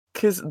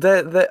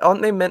they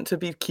aren't they meant to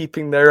be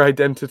keeping their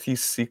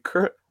identities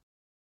secret?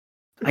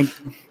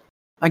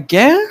 I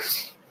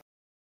guess.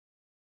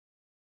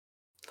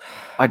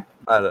 I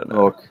don't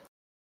know. Look.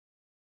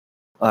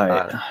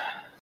 Alright.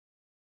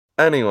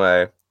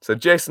 Anyway, so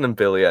Jason and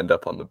Billy end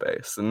up on the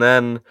base, and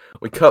then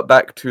we cut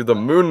back to the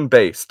moon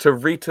base, to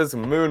Rita's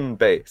moon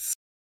base.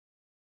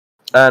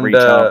 And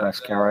Rita,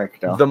 best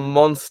character. the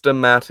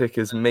Monster-Matic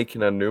is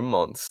making a new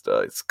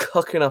monster. It's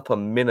cooking up a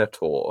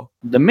Minotaur.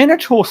 The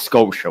Minotaur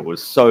sculpture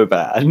was so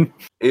bad.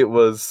 It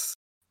was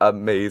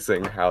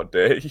amazing, how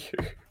dare you.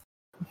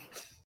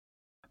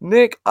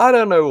 Nick, I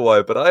don't know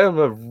why, but I am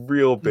a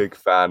real big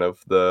fan of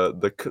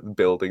the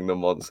building the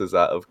monsters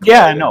out of clay.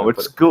 Yeah, no,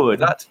 it's good.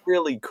 That's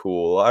really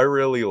cool. I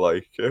really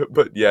like it.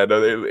 But yeah,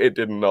 no, it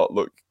did not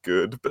look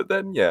good. But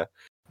then, yeah.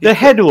 The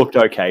head looked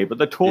okay, but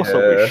the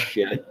torso was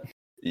shit.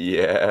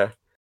 Yeah.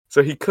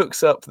 So he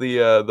cooks up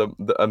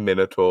a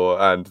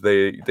Minotaur, and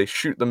they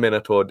shoot the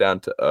Minotaur down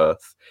to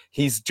Earth.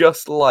 He's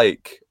just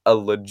like a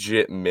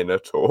legit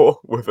Minotaur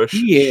with a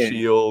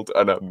shield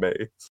and a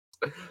mace.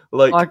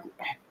 Like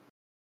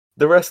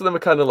the rest of them are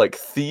kind of like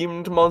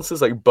themed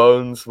monsters. Like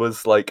Bones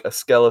was like a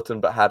skeleton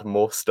but had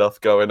more stuff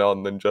going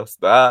on than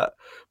just that.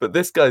 But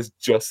this guy's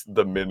just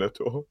the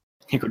Minotaur.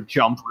 He could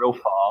jump real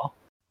far.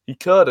 He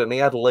could, and he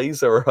had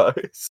laser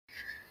eyes.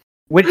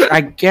 Which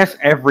I guess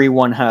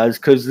everyone has,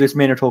 because this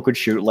Minotaur could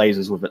shoot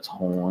lasers with its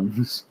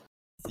horns.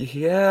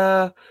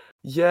 Yeah.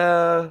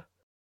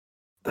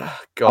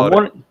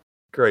 God,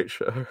 great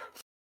show.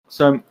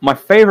 So my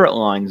favorite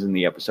lines in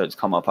the episodes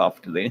come up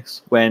after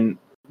this, when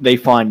they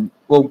find,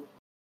 well,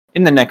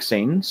 in the next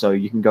scene, so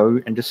you can go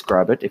and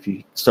describe it if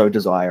you so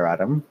desire,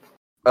 Adam.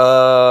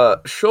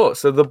 Sure.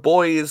 So the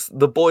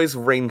boys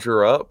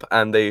ranger up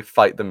and they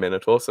fight the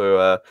Minotaur.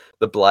 So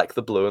the black,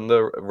 the blue, and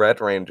the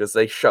red rangers,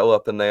 they show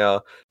up and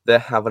they're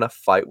having a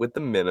fight with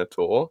the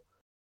Minotaur.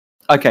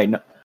 Okay, no.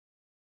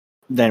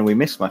 Then we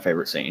missed my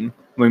favorite scene.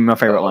 My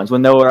favorite lines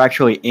when they were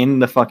actually in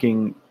the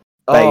fucking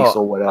base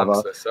or whatever.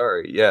 I'm so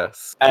sorry.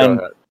 Yes. And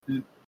Go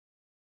ahead.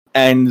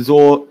 and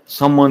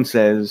someone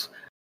says,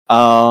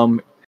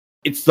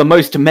 it's the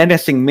most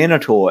menacing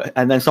Minotaur,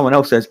 and then someone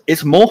else says,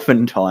 it's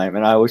morphin time,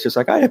 and I was just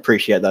like, I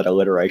appreciate that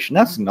alliteration.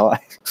 That's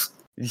nice.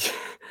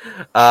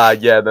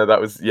 Yeah, no, that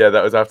was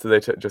after they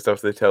just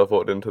after they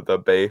teleported into the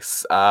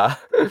base.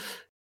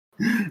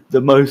 The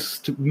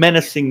most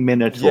menacing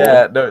Minotaur.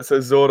 Yeah, no. So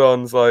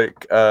Zordon's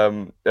like,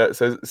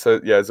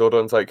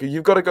 Zordon's like,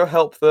 you've got to go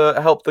help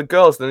the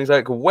girls. And then he's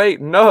like, wait,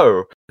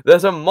 no,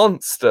 there's a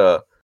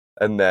monster.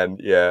 And then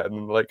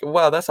and like,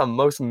 wow, that's a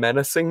most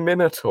menacing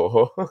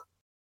Minotaur.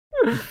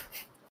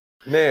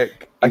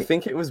 Nick, I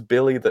think it was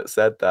Billy that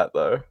said that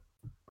though.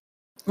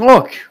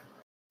 Look,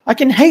 I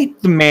can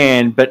hate the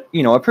man, but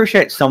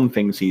appreciate some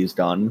things he's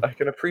done. I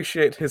can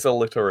appreciate his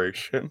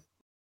alliteration.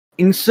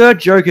 Insert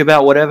joke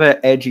about whatever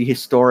edgy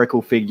historical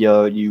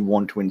figure you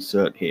want to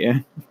insert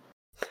here.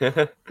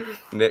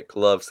 Nick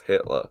loves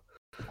Hitler.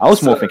 I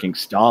was more thinking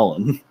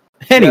Stalin.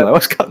 Anyway,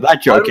 let's cut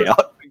that joke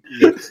out.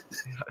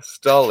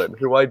 Stalin,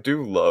 who I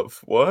do love.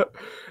 What?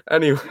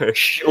 Anyway.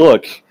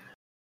 Look.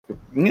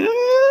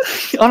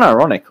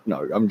 Unironic.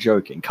 No, I'm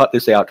joking. Cut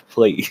this out,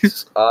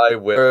 please. I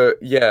will.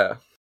 The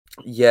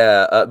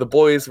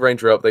boys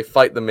ranger up. They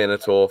fight the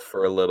Minotaur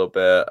for a little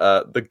bit.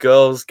 The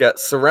girls get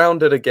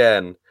surrounded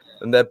again.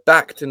 And they're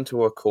backed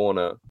into a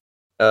corner.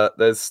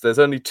 There's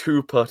only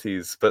two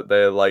putties, but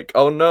they're like,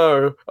 oh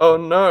no,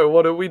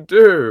 what do we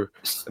do?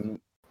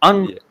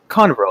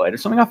 Kind of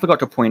related. Something I forgot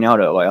to point out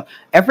earlier.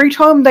 Every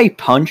time they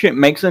punch, it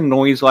makes a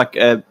noise like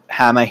a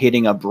hammer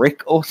hitting a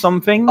brick or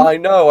something. I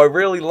know, I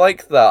really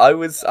like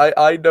that.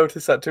 I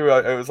noticed that too.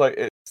 I was like,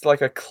 it's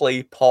like a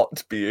clay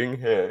pot being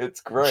here.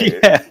 It's great.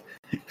 Yeah.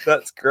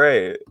 That's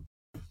great.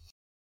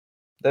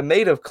 They're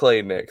made of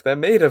clay, Nick. They're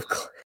made of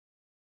clay.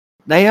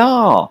 They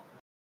are.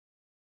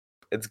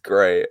 It's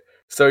great.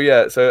 So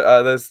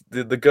there's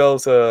the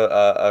girls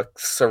are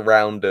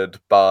surrounded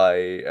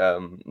by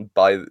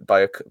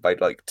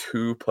like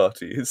two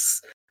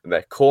putties, and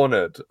they're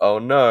cornered. Oh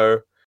no!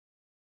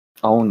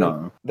 Oh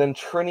no! Then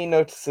Trini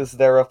notices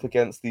they're up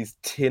against these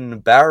tin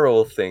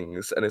barrel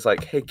things, and it's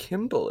like, hey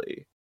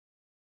Kimberly,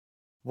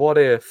 what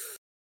if?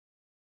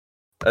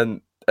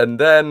 And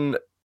then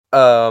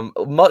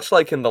much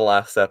like in the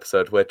last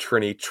episode where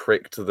Trini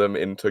tricked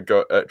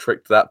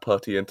that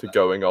putty into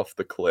going off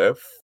the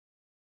cliff.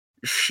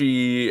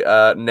 She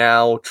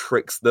now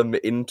tricks them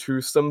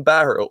into some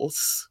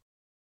barrels.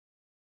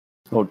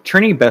 Well,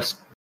 Trini best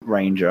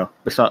ranger.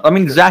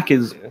 Zack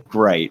is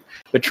great,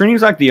 but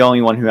Trini's like the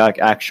only one who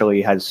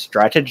actually has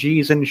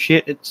strategies and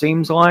shit. It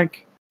seems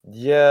like.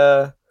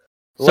 Yeah,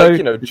 so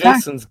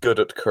Jason's good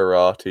at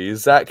karate.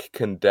 Zack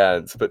can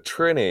dance, but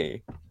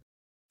Trini,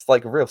 it's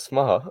like real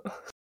smart.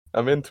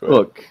 I'm into it.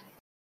 Look,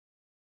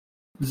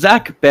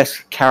 Zack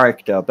best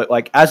character, but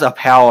like as a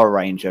Power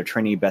Ranger,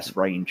 Trini best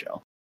ranger.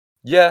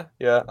 Yeah,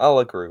 I'll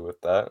agree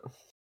with that.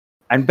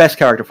 And best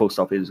character full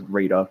stop is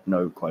Rita,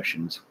 no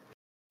questions.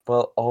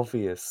 Well,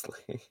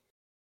 obviously.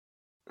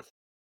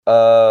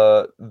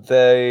 Goldar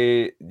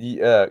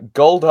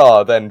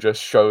then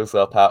just shows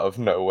up out of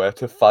nowhere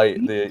to fight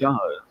He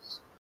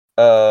does.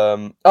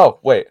 Oh,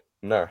 wait,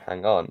 no,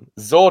 hang on.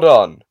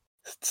 Zordon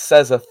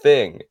says a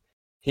thing.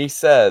 He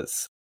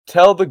says,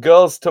 tell the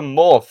girls to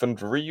morph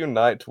and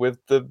reunite with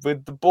the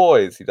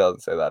boys. He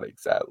doesn't say that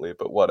exactly,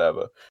 but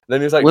whatever.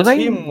 Then he's like,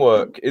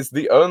 teamwork is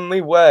the only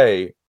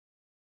way.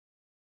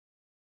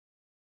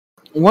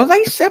 Were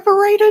they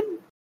separated?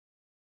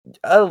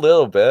 A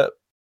little bit.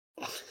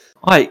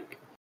 Like,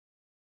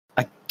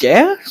 I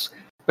guess?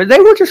 But they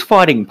were just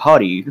fighting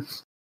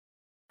putties.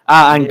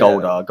 And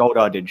Goldar.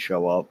 Goldar did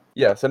show up.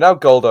 Yeah, so now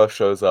Goldar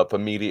shows up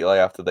immediately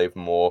after they've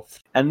morphed.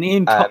 And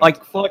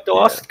for the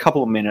last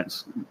couple of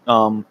minutes,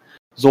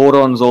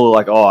 Zordon's all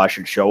like, oh, I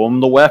should show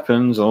them the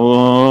weapons.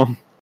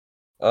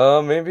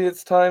 Maybe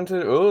it's time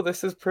to... Oh,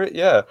 this is pretty...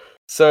 Yeah.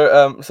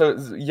 So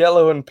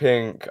Yellow and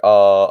Pink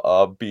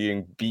are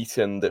being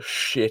beaten the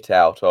shit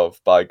out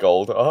of by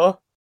Goldar.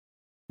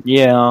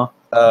 Yeah.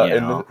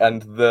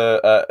 And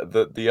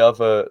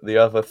the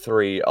other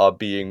three are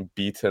being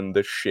beaten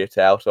the shit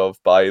out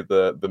of by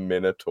the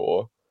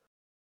Minotaur.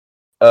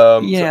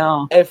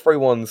 So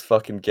everyone's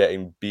fucking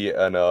getting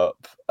beaten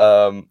up.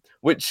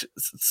 Which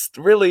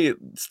really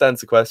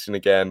stands the question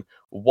again: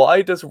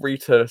 why does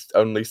Rita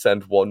only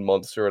send one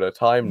monster at a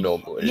time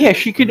normally? Yeah,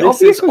 she could.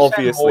 This is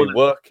obviously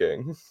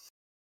working.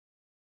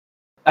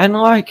 And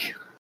like,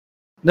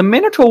 the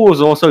Minotaur was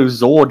also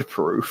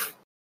Zord-proof.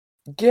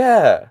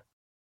 Yeah.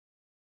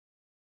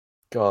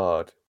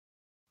 God,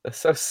 they're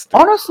so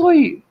stupid.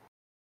 Honestly,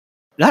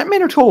 that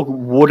Minotaur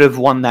would have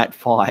won that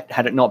fight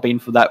had it not been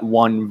for that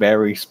one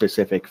very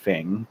specific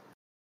thing.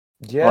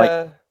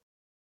 Yeah.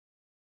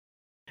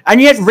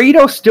 And yet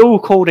Rito still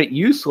called it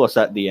useless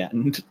at the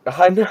end.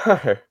 I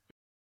know.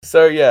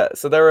 So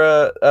there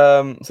are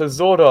so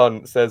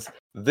Zordon says,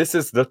 "This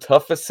is the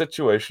toughest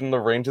situation the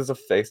Rangers have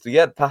faced,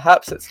 yet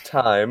perhaps it's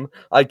time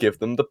I give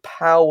them the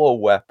power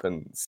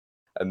weapons."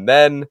 And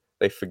then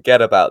they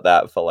forget about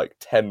that for like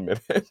 10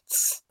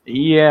 minutes.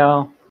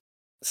 Yeah.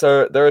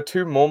 So there are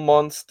two more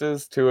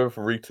monsters, two of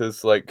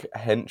Rita's like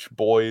hench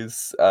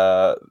boys,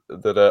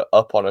 that are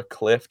up on a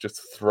cliff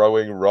just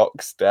throwing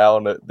rocks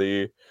down at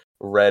the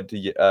red,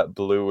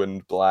 blue,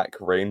 and black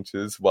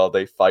Rangers while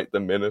they fight the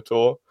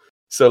Minotaur.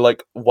 So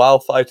like while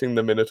fighting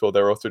the Minotaur,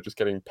 they're also just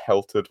getting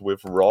pelted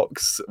with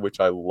rocks, which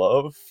I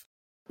love.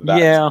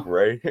 That's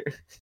great.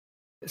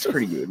 It's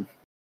pretty good.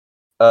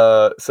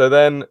 So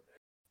then,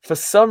 for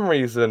some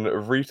reason,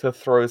 Rita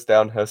throws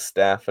down her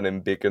staff and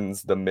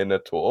embiggens the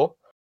Minotaur.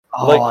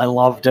 Oh, I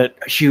loved it.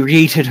 She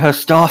yeeted her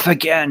staff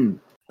again.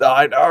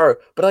 I know,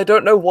 but I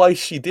don't know why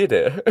she did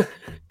it.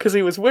 Because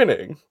he was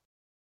winning.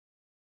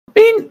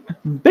 Being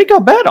bigger,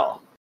 better.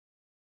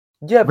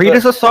 Yeah,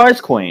 Rita's a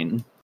size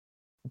queen.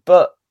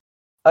 But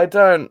I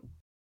don't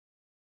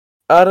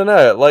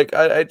know. Like,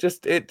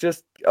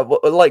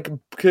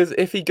 because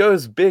if he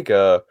goes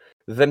bigger,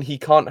 then he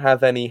can't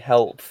have any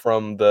help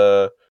from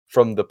the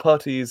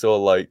putties or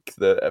like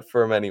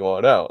from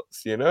anyone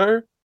else, you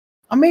know?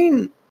 I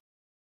mean,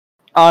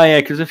 oh yeah,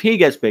 because if he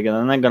gets bigger,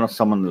 then they're gonna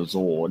summon the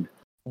Zord.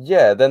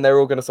 Yeah, then they're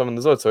all gonna summon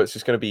the Zord, so it's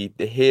just gonna be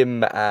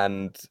him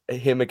and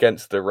him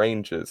against the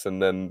Rangers,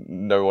 and then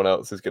no one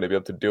else is gonna be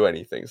able to do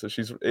anything. So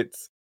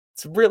it's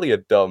really a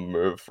dumb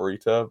move for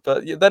Rita,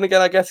 but then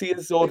again, I guess he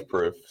is Zord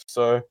proof.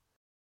 So,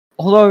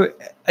 although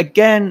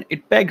again,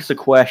 it begs the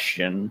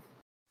question: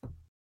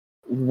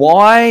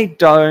 why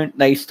don't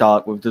they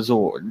start with the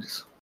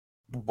Zords?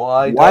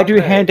 Why do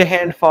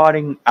hand-to-hand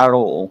fighting at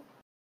all?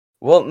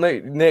 Well,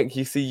 Nick,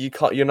 you see,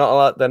 you're not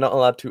allowed. They're not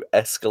allowed to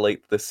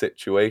escalate the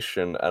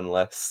situation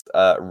unless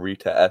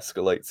Rita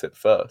escalates it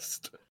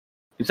first.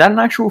 Is that an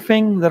actual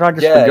thing that I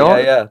just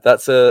forgot? Yeah.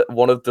 That's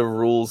one of the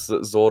rules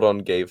that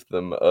Zordon gave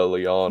them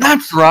early on.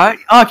 That's right.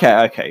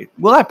 Okay.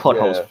 Well, that plot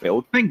hole's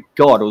filled. Thank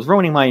God, it was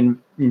ruining my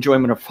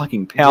enjoyment of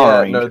fucking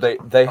Power Rangers. No,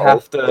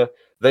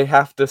 they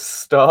have to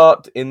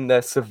start in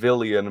their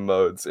civilian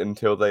modes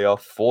until they are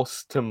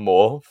forced to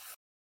morph.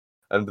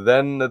 And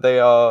then they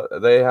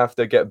have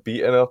to get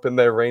beaten up in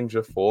their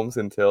Ranger forms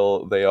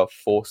until they are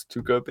forced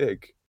to go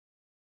big.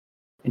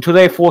 Until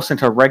they're forced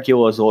into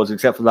regular Zords,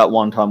 except for that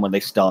one time when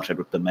they started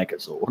with the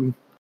Megazord.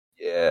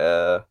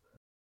 Yeah.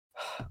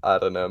 I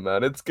don't know,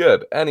 man. It's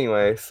good.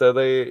 Anyway, so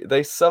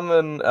they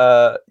summon,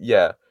 So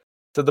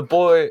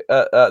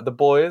the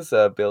boys,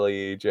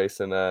 Billy,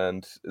 Jason,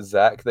 and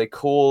Zach, they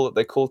call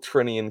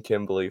Trini and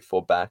Kimberly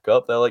for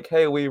backup. They're like,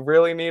 "Hey, we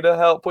really need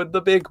help with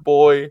the big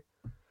boy."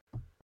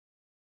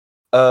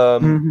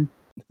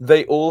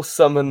 They all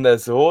summon their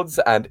Zords,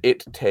 and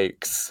it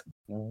takes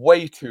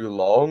way too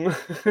long.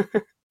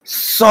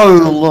 So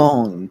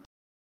long!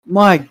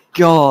 My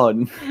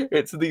God!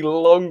 It's the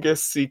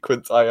longest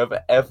sequence I have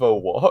ever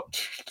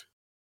watched.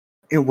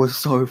 It was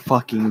so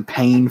fucking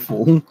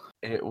painful.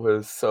 It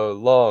was so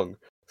long.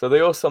 So they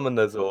all summon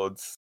their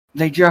Zords.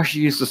 They just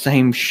use the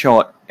same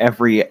shot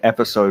every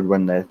episode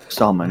when they're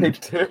summoned. They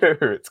do.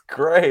 It's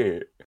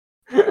great.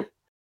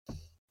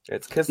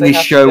 It's because they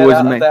have to get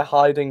out of their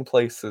hiding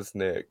places,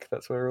 Nick.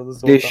 That's where all the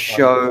Zords This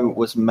show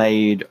was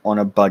made on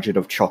a budget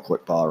of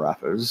chocolate bar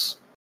wrappers.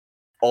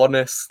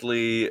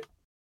 Honestly,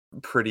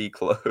 pretty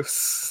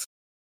close.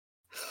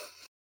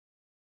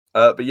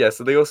 But yeah,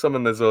 so they all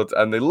summon their Zords,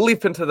 and they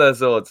leap into their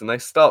Zords, and they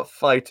start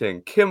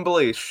fighting.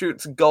 Kimberly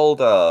shoots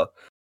Goldar,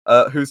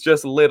 who's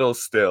just little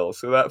still,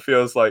 so that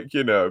feels like,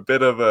 a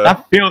bit of a...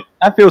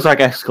 That feels like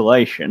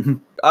escalation.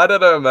 I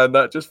don't know, man,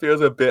 that just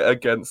feels a bit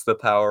against the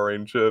Power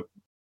Ranger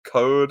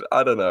code.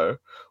 I don't know.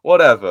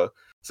 Whatever.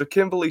 So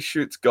Kimberly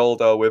shoots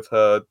Goldar with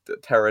her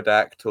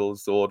pterodactyl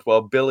Zord,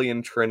 while Billy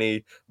and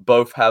Trini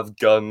both have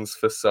guns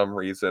for some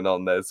reason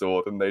on their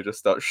Zord, and they just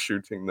start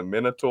shooting the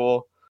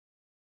Minotaur.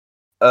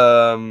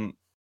 Oh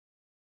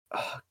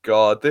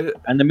God.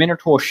 And the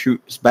Minotaur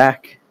shoots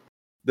back.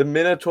 The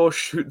Minotaur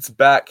shoots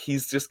back.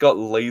 He's just got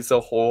laser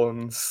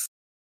horns.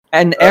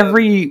 And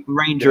every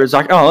ranger is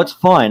like, "Oh, it's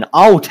fine.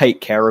 I'll take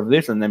care of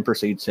this," and then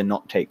proceeds to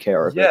not take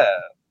care of it. Yeah.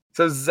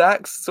 So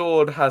Zach's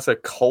sword has a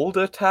cold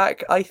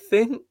attack, I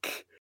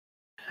think.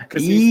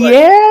 Because he's like,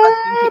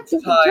 "I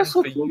think it's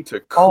time for you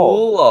to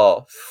cool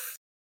off."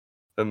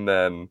 And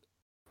then...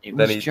 It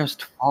was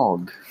just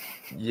fog.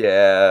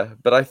 Yeah,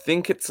 but I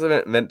think it's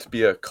meant to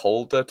be a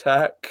cold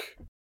attack.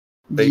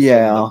 Based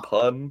on the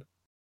pun.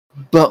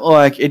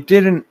 But, it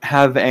didn't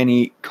have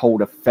any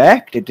cold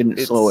effect. It didn't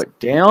slow it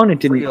down.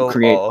 It didn't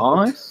create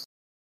ice.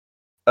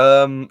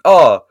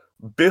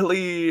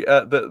 Billy,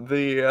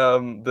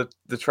 the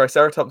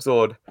Triceratops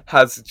Zord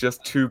has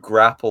just two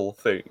grapple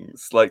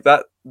things. Like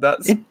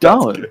that's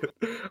good.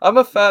 I'm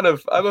a fan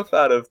of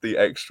the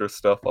extra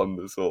stuff on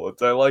the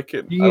Zords. I like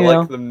it. Yeah. I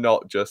like them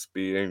not just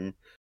being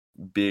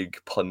big,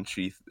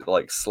 punchy,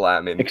 like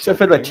slamming. Except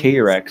for the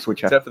T-Rex,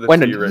 which Except for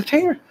the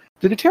T-Rex.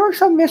 Did the T-Rex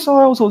have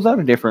missiles, or was that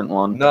a different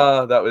one?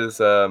 No, that was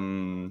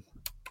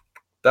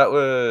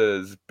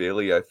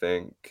Billy, I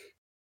think.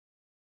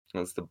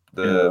 That's the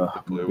blue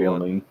one.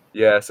 Billy.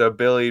 Yeah, so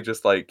Billy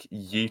just like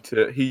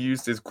yeeted. He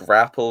used his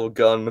grapple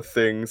gun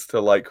things to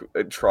like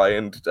try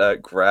and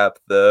grab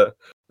the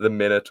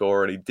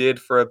Minotaur, and he did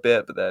for a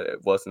bit, but then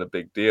it wasn't a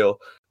big deal.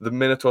 The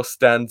Minotaur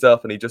stands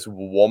up and he just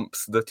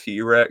whomps the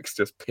T-Rex,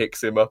 just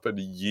picks him up and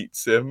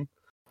yeets him.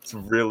 It's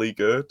really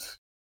good.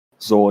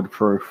 Zord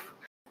proof.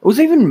 It was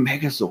even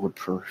Megazord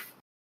proof.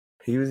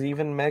 He was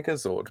even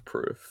Megazord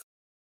proof.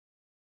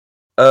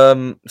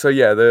 So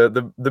yeah,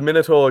 the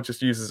Minotaur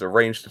just uses a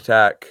ranged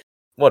attack.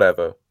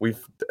 Whatever.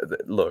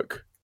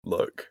 Look.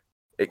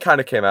 It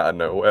kind of came out of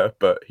nowhere,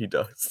 but he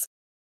does.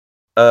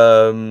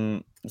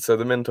 So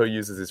the Minotaur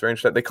uses his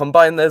ranged attack. They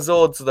combine their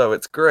Zords though.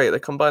 It's great. They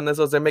combine their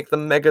Zords. They make the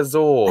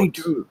Megazord. They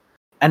do,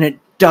 and it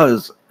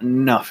does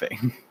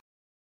nothing.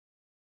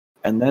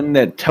 And then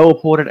they're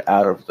teleported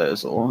out of their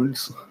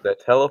Zords. They're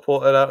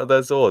teleported out of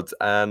their Zords,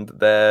 and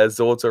their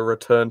Zords are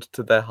returned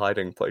to their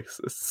hiding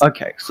places.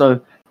 Okay, so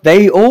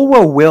they all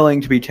were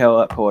willing to be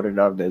teleported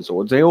out of their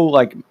Zords. They all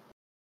that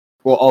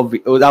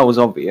was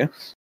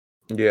obvious.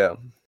 Yeah.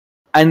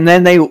 And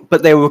then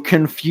they were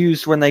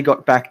confused when they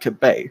got back to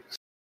base.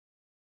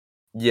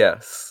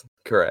 Yes,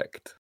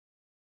 correct.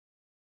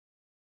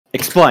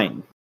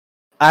 Explain.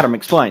 Adam,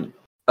 explain.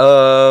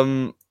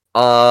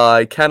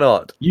 I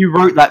cannot. You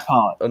wrote that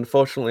part.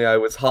 Unfortunately, I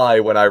was high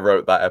when I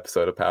wrote that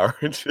episode of Power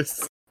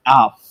Rangers.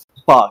 Ah,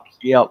 fuck.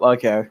 Yep,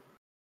 okay.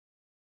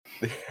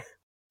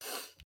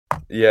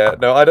 Yeah,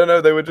 no, I don't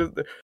know. They were just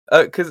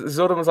because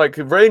Zordon was like,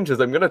 "Rangers,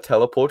 I'm gonna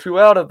teleport you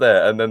out of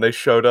there," and then they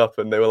showed up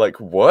and they were like,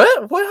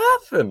 "What? What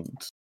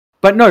happened?"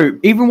 But no,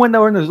 even when they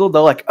were in the Zord,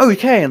 they're like,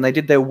 okay, and they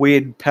did their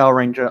weird Power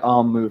Ranger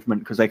arm movement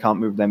because they can't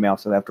move their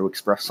mouth, so they have to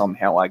express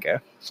somehow, I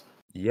guess.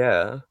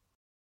 Yeah.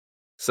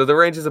 So the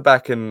Rangers are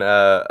back in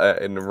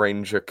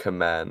Ranger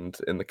Command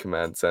in the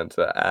command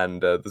center,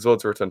 and the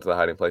Zords return to the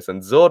hiding place.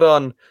 And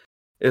Zordon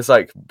is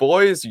like,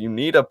 "Boys, you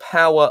need a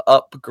power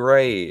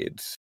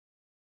upgrade."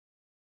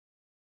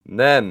 And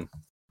then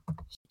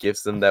he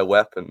gives them their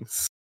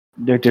weapons.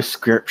 Their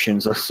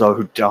descriptions are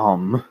so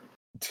dumb.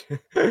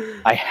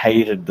 I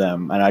hated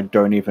them, and I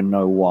don't even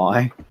know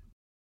why.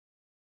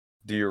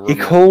 Do you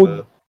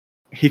remember?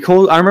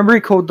 I remember he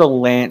called the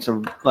lance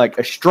like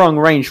a strong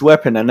ranged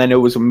weapon, and then it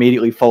was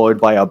immediately followed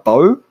by a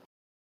bow.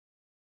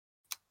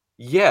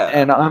 Yeah.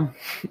 And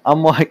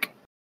I'm like,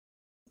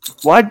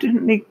 why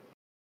didn't he?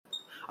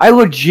 I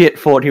legit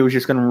thought he was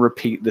just going to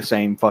repeat the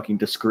same fucking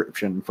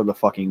description for the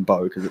fucking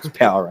bow because it's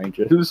Power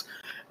Rangers,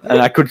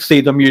 and I could see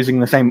them using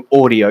the same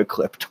audio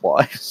clip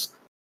twice.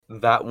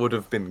 That would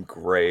have been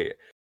great.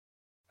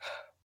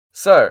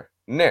 So,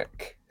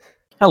 Nick.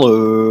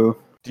 Hello.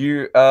 Do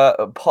you,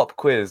 pop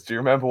quiz, do you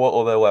remember what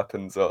all their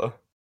weapons are?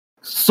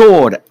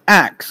 Sword,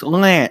 axe,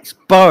 lance,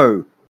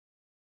 bow,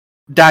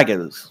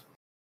 daggers.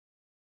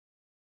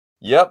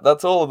 Yep,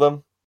 that's all of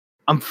them.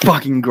 I'm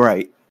fucking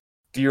great.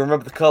 Do you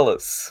remember the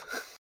colours?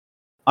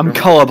 I'm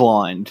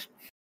colorblind.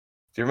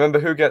 Do you remember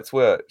who gets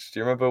which? Do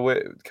you remember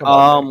which? Come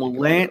on.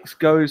 Lance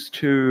goes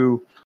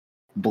to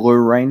Blue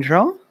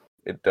Ranger.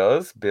 It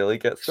does. Billy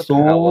gets the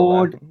power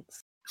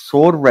lance.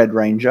 Sword, Red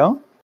Ranger.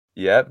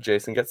 Yep,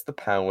 Jason gets the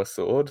power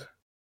sword.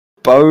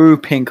 Bow,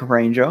 Pink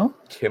Ranger.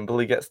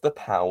 Kimberly gets the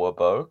power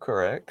bow,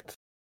 correct.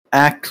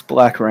 Axe,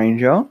 Black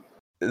Ranger.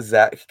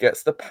 Zach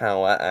gets the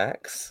power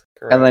axe,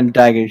 correct. And then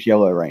daggers,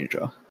 Yellow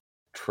Ranger.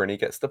 Trini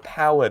gets the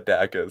power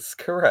daggers,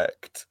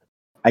 correct.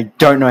 I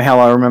don't know how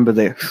I remember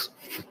this.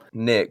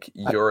 Nick,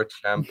 you're a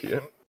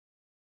champion.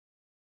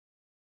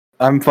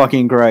 I'm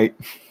fucking great.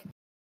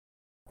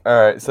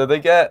 Alright, so they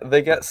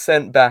get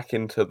sent back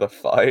into the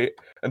fight,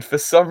 and for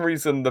some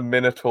reason the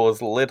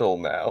Minotaur's little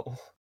now.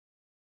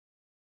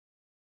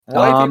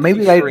 Why did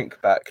he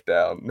shrink back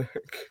down,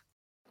 Nick?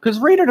 Because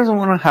Rita doesn't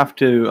want to have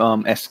to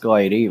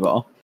escalate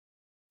either.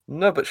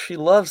 No, but she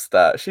loves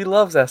that. She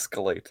loves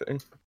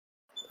escalating.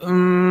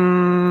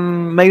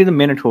 Maybe the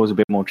Minotaur's a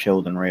bit more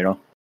chill than Rita.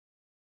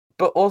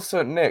 But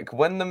also, Nick,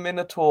 when the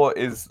Minotaur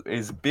is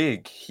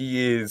big,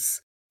 he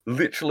is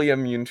literally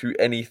immune to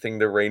anything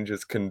the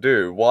Rangers can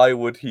do. Why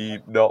would he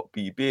not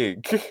be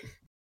big?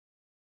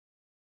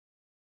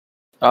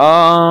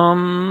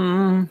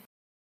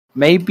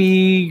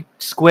 Maybe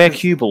Square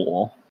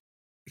Cubelaw.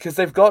 Because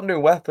they've got new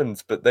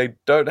weapons, but they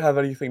don't have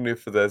anything new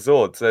for their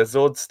Zords. Their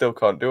Zords still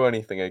can't do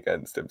anything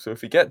against him. So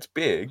if he gets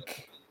big...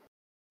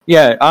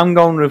 Yeah, I'm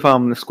going with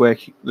the Square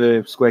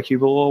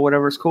Cubelaw or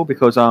whatever it's called,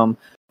 because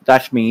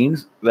that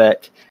means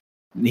that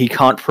he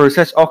can't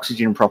process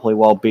oxygen properly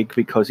while big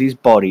because his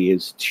body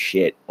is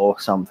shit or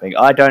something.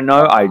 I don't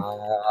know.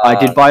 I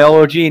did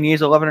biology in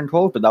years 11 and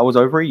 12, but that was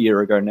over a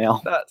year ago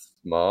now. That's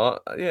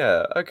smart.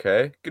 Yeah,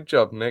 okay. Good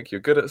job, Nick.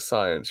 You're good at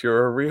science.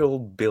 You're a real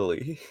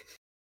Billy.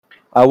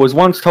 I was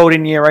once told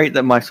in year 8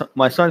 that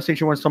my science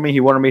teacher once told me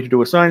he wanted me to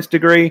do a science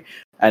degree,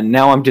 and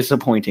now I'm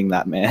disappointing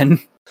that man.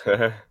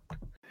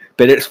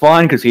 But it's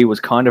fine because he was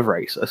kind of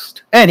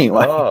racist.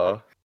 Anyway.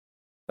 Oh,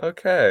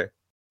 okay.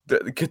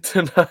 Good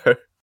to know.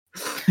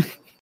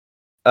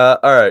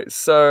 Alright,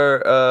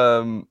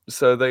 so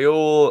they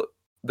all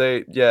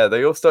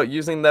start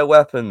using their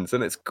weapons,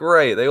 and it's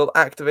great. They all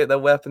activate their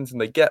weapons and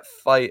they get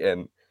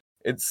fighting.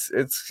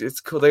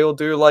 It's cool. They all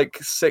do like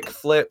sick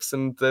flips,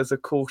 and there's a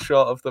cool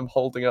shot of them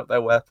holding up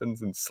their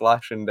weapons and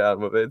slashing down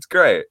with it. It's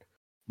great.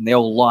 And they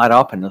all light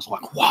up, and it's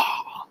like,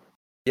 wow.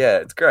 Yeah,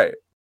 it's great.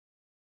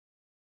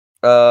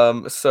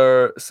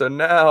 So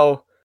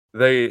now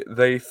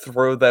they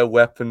throw their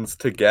weapons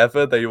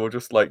together. They all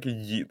just like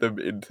yeet them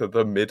into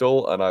the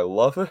middle, and I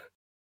love it.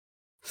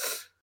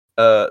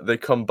 They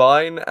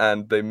combine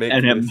and they make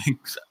And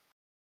this...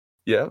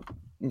 it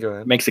go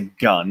ahead. makes a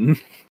gun.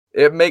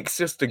 It makes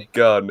just a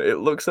gun. It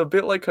looks a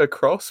bit like a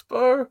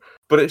crossbow,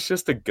 but it's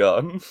just a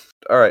gun.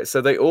 Alright,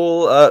 so they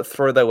all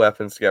throw their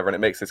weapons together and it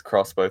makes this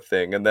crossbow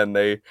thing, and then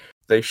they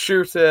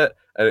shoot it,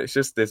 and it's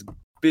just this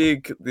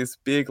big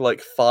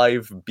like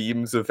 5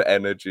 beams of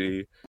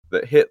energy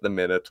that hit the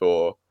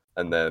Minotaur,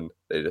 and then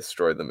they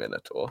destroy the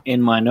Minotaur.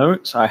 In my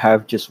notes, I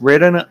have just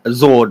written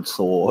Zord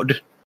Sword.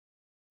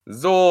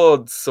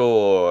 Zord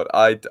Sword.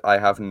 I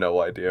have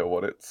no idea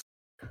what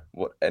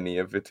any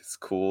of it is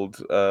called.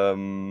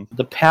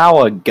 The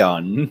Power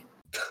Gun.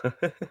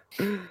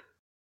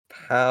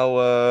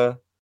 Power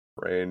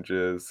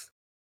Rangers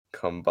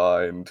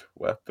combined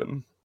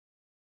weapon.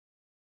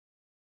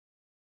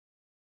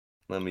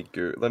 Let me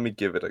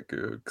give it a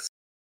googs.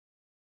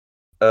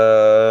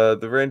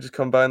 The Rangers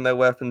combine their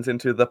weapons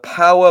into the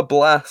Power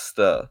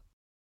Blaster.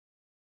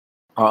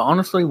 I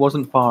honestly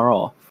wasn't far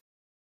off.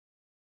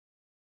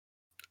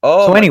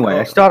 Oh, So my anyway,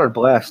 I God. started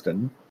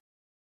blasting.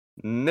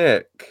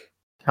 Nick,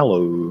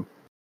 Hello.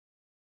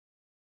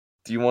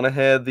 do you want to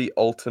hear the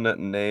alternate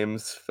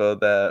names for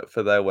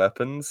their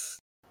weapons?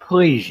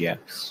 Please,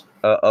 yes.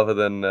 Other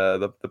than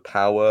the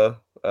power,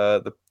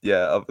 other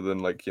than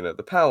like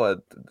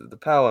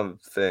the power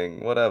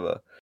thing,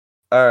 whatever.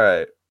 All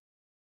right.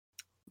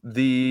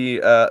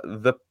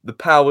 The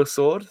power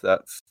sword.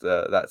 That's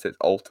its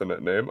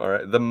alternate name. All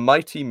right. The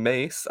mighty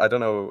mace. I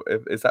don't know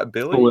is that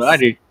Billy's? Oh,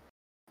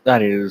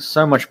 that is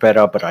so much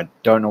better, but I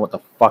don't know what the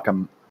fuck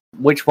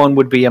which one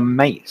would be a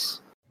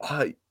mace?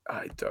 I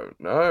don't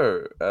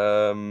know.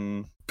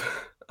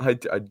 I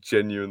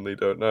genuinely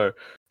don't know.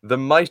 The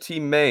mighty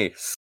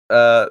mace.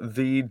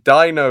 The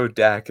dino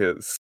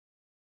daggers.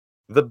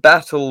 The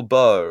battle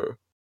bow,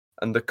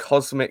 and the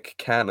cosmic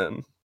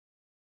cannon.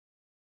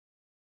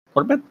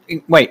 What about...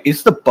 Wait,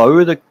 is the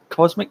bow the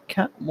cosmic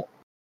cat?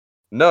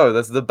 No,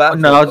 there's the battle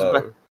no, I was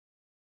bow.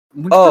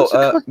 Which one's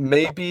the cos-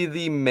 Maybe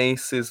the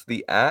mace is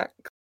the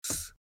axe.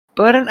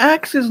 But an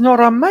axe is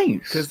not a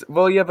mace.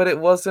 But it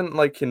wasn't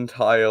like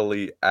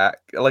entirely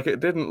like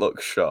it didn't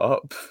look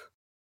sharp.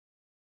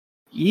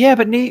 Yeah,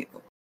 but I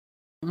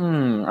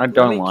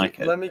don't like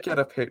it. Let me get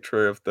a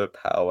picture of the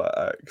power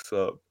axe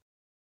up.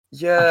 I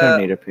Yeah,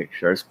 don't need a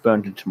picture. It's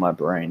burnt into my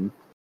brain.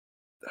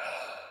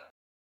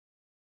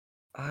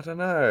 I don't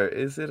know.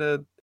 Is it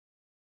a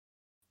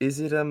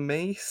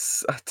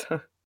mace? I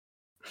don't.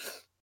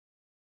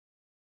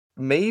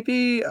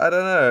 Maybe, I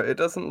don't know. It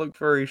doesn't look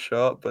very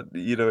sharp, but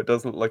it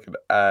doesn't look like an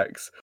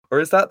axe.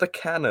 Or is that the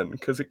cannon?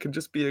 Because it can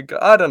just be a gun.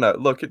 I don't know.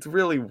 Look, it's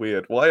really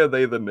weird. Why are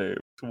they the names?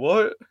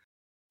 What?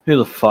 Who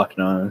the fuck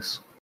knows?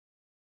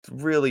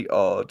 It's really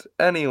odd.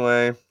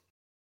 Anyway,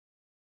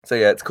 so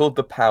yeah, it's called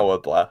the Power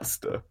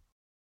Blaster.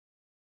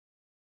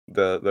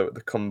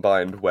 The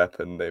combined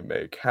weapon they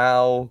make.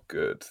 How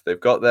good. They've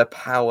got their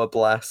Power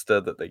Blaster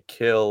that they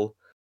kill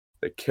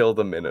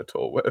the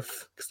Minotaur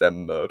with, because they're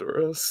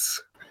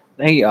murderers.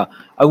 Hey, I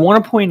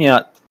want to point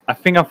out, I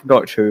think I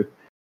forgot to,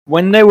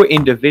 when they were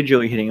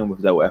individually hitting him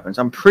with their weapons,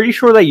 I'm pretty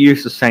sure they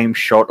used the same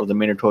shot of the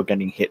Minotaur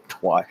getting hit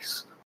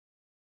twice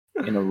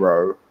in a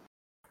row.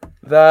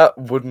 That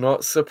would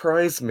not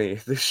surprise me.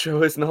 This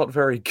show is not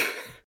very good.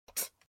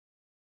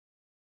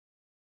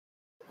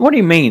 What do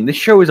you mean? This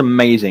show is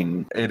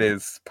amazing. It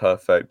is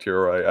perfect,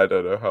 you're right. I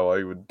don't know how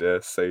I would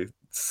dare say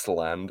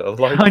slander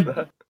like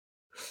that.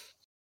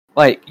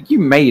 Like, you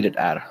made it,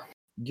 Adam.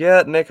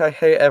 Yeah, Nick, I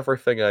hate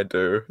everything I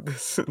do.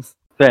 This is...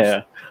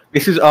 There.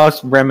 This is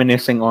us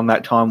reminiscing on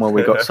that time where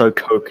we got so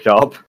coked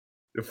up.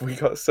 If we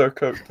got so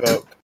coked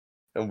up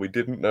and we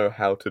didn't know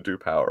how to do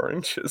Power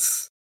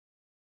Rangers.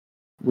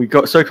 We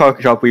got so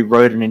coked up we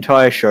wrote an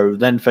entire show,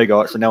 then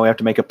forgot, so now we have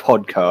to make a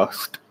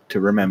podcast to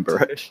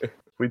remember it.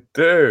 We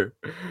do.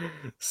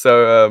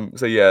 So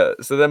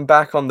then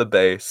back on the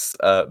base,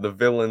 the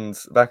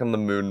villains back on the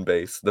moon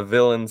base, the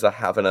villains are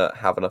having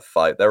a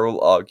fight. They're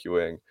all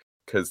arguing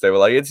because they were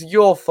like, "It's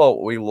your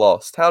fault we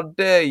lost. How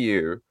dare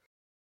you?"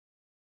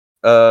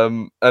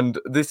 And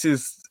this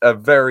is a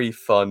very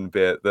fun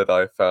bit that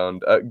I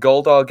found.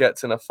 Goldar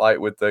gets in a fight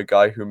with the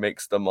guy who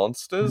makes the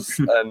monsters,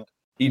 and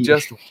he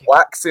just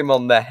whacks him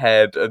on the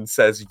head and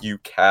says, "You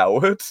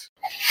coward."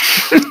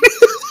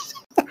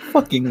 I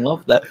fucking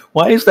love that.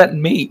 Why is that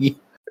me?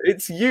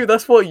 It's you.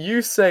 That's what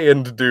you say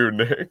and do,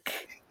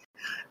 Nick.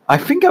 I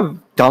think I've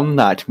done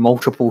that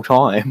multiple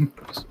times.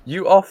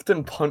 You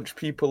often punch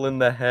people in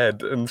the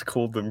head and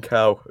call them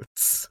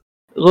cowards.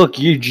 Look,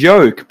 you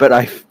joke, but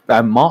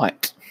I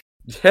might.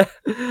 Yeah.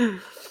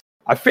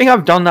 I think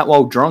I've done that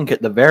while drunk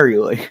at the very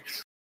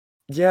least.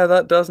 Yeah,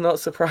 that does not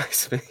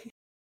surprise me.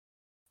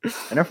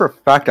 I know for a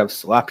fact I've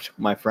slapped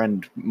my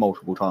friend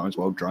multiple times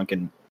while drunk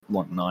in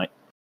one night.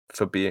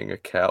 For being a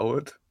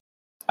coward.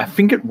 I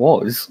think it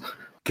was.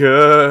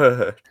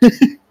 Good.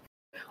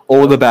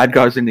 All the bad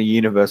guys in the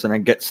universe, and I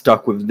get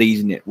stuck with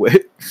these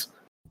nitwits.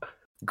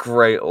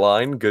 Great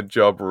line. Good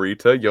job,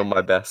 Rita. You're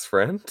my best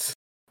friend.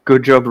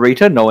 Good job,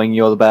 Rita, knowing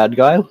you're the bad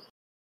guy.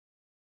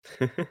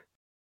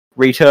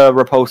 Rita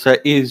Repulsa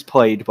is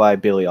played by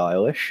Billie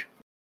Eilish.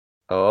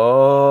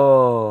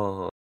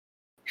 Oh.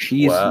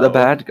 She's Wow. the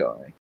bad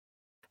guy.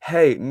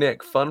 Hey,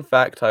 Nick, fun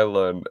fact I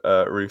learned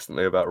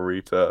recently about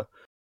Rita.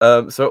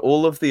 So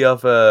all of the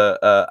other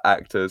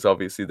actors,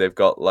 obviously, they've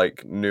got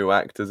like new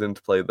actors in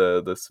to play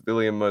the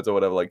civilian modes or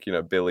whatever. Like, you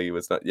know, Billy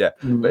was not, yeah.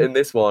 But in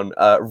this one,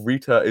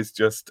 Rita is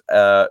just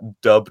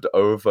dubbed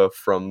over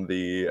from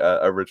the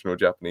original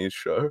Japanese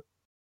show.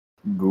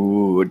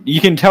 Good. You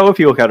can tell if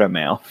you look at her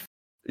mouth.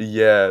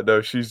 Yeah,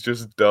 no, she's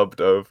just dubbed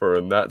over,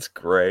 and that's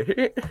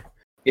great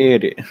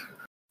It is.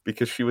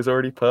 because she was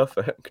already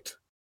perfect.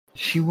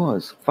 She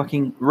was.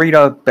 Fucking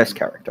Rita, best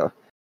character.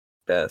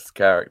 Best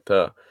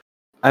character.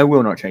 I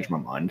will not change my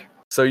mind.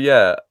 So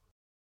yeah.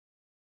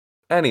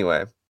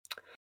 Anyway,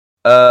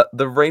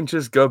 the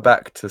Rangers go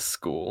back to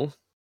school.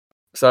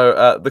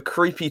 So the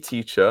creepy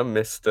teacher,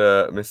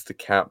 Mr.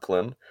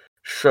 Kaplan,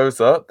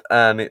 shows up,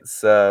 and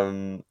it's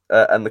and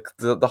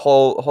the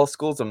whole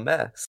school's a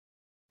mess.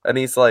 And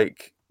he's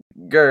like,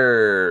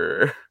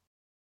 "Grr."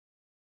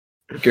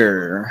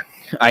 Grr.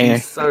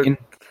 He's so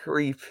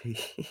creepy.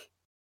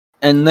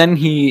 And then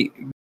he,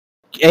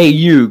 hey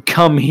you,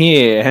 come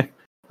here.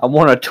 I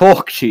want to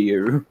talk to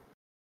you.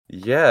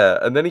 Yeah,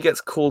 and then he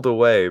gets called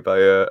away by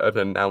an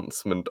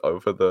announcement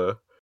over the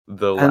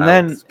And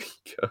then-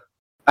 loudspeaker.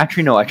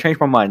 Actually, no, I changed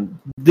my mind.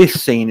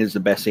 This scene is the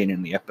best scene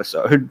in the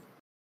episode.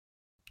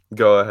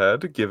 Go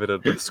ahead, give it a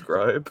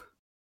describe.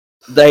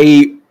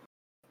 They,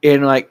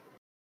 in like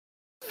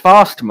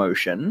fast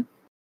motion,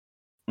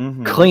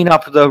 Mhm. clean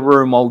up the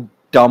room while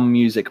dumb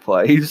music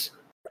plays.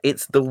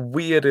 It's the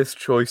weirdest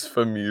choice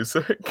for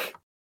music.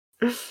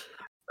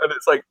 And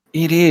it's like,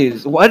 It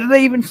is. Why did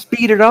they even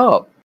speed it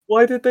up?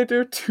 why did they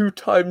do 2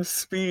 times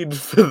speed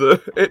for the...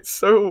 It's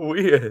so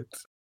weird.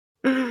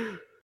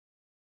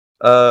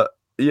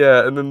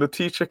 Yeah, and then the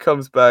teacher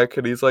comes back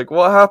and he's like,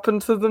 what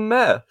happened to the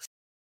mess?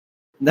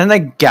 Then they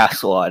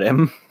gaslight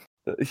him.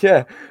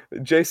 Yeah,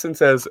 Jason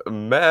says,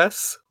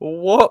 mess?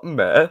 What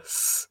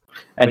mess?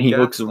 And The he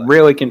looks gaslight.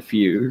 really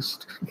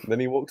confused. And then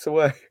he walks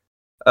away.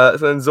 So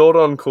then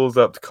Zordon calls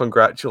up to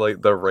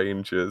congratulate the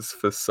Rangers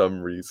for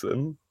some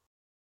reason.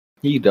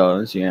 He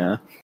does, yeah.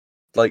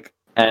 Like,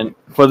 And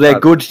for their Uh,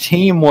 good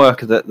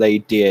teamwork that they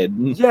did.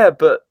 yeah,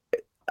 but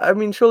I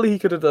mean, surely he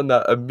could have done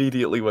that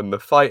immediately when the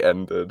fight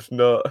ended,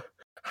 not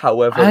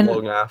however And-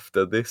 long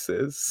after this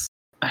is.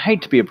 I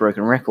hate to be a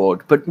broken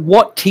record, but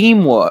what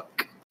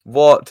teamwork?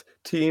 What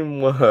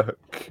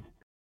teamwork?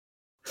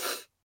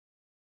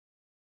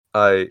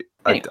 I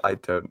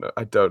don't know.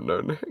 I don't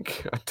know,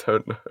 Nick. I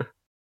don't know.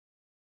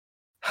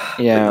 But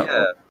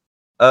Yeah.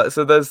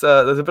 So there's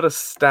a bit of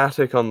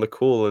static on the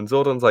call, and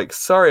Zordon's like,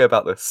 "Sorry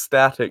about the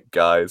static,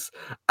 guys.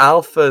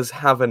 Alpha's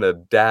having a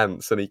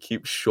dance, and he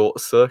keeps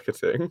short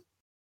circuiting."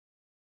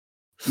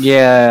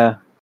 Yeah.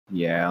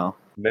 Yeah.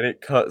 And then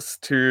it cuts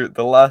to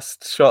the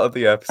last shot of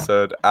the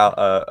episode.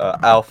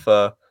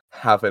 Alpha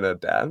having a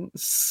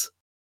dance.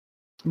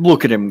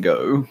 Look at him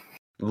go.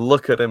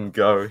 Look at him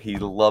go. He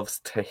loves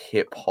to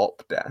hip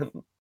hop dance.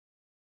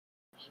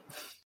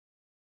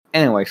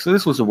 Anyway, so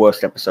this was the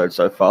worst episode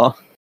so far.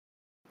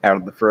 Out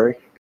of the three.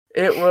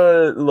 It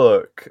was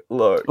look.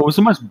 It was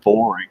the most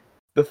boring.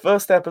 The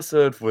first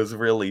episode was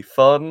really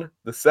fun.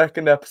 The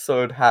second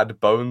episode had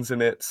bones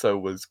in it, so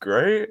was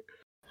great.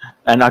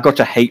 And I got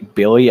to hate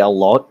Billy a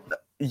lot.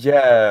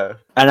 Yeah.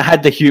 And I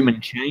had the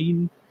human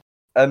chain.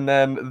 And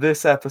then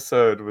this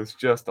episode was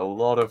just a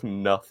lot of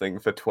nothing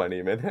for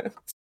 20 minutes.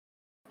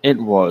 It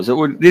was.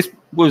 This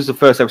was the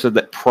first episode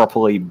that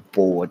properly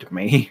bored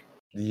me.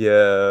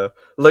 Yeah.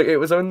 Like, it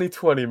was only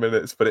 20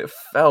 minutes, but it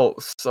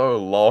felt so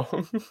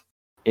long.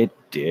 It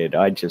did.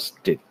 I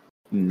just did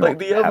not Like,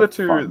 the other have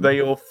two, fun.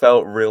 they all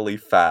felt really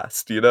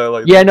fast, you know?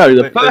 Like, Yeah, no,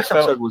 the they first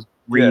felt- episode was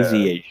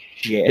breezy as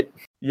shit.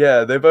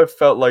 Yeah, they both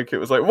felt like it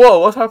was like, whoa,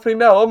 what's happening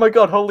now? Oh my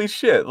god, holy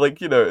shit. Like,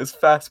 you know, it's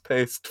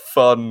fast-paced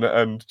fun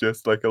and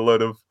just, like, a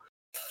lot of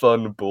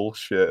fun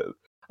bullshit.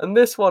 And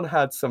this one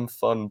had some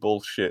fun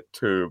bullshit,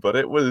 too, but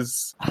it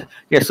was...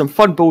 Yeah, some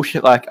fun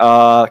bullshit like,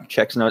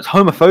 checks notes,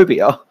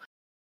 homophobia.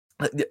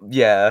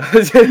 Yeah.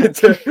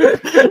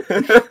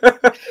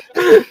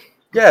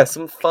 Yeah,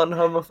 some fun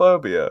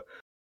homophobia.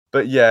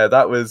 But yeah,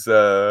 that was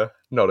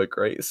not a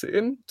great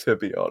scene, to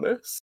be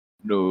honest.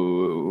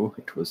 No,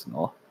 it was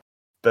not.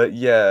 But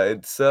yeah,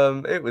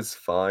 it was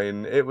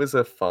fine. It was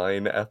a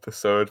fine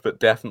episode, but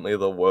definitely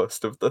the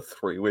worst of the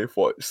 3 we've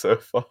watched so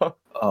far.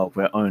 Oh,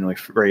 we're only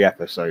 3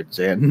 episodes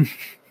in.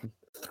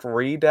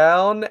 3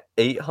 down,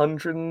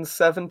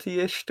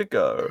 870-ish to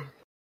go.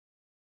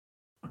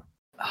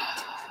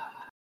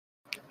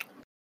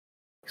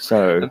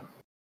 So,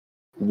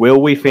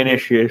 Will we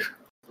finish it?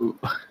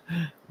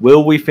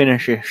 Will we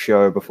finish this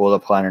show before the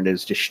planet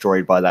is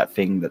destroyed by that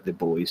thing that the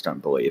bullies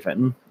don't believe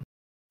in?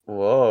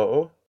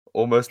 Whoa.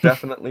 Almost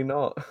definitely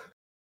not.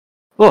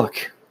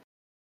 Look,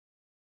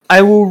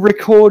 I will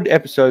record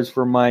episodes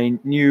from my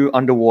new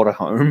underwater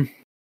home.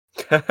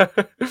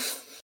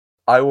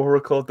 I will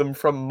record them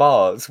from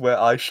Mars, where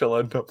I shall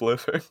end up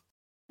living.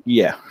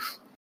 Yeah.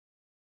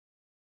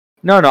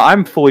 No,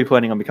 I'm fully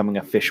planning on becoming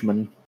a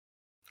fishman.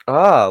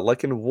 Ah,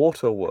 like in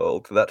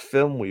Waterworld, that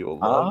film we all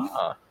love.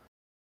 Ah.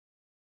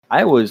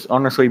 I was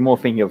honestly more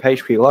thinking of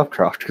H.P.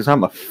 Lovecraft because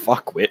I'm a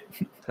fuckwit.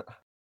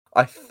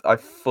 I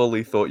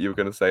fully thought you were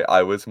going to say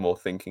I was more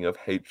thinking of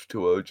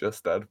H2O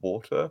Just Add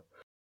Water.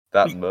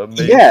 That mermaid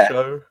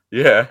show.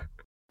 Yeah.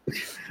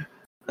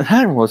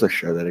 That was a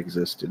show that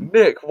existed.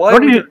 Nick, why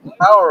What are we do you- doing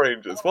Power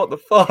Rangers? What the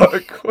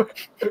fuck?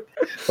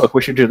 Look,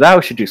 we should do that.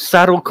 We should do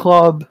Saddle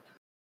Club.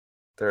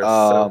 There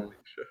are so Um, many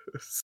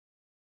shows.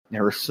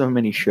 There are so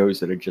many shows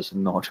that are just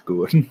not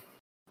good.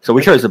 So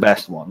we chose the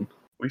best one.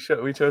 We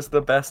chose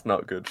the best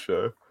not good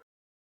show.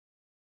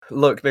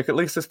 Look, Nick, at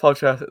least this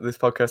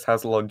podcast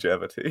has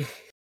longevity.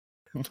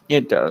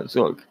 It does.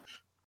 Look,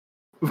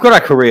 we've got our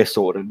career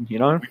sorted, you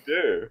know?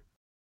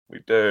 We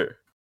do.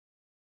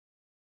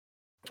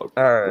 Look,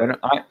 Alright.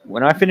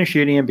 when I finish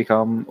uni and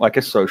become like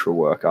a social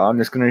worker, I'm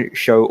just going to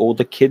show all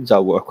the kids I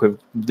work with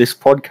this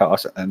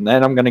podcast, and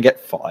then I'm going to get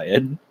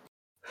fired.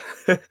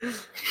 And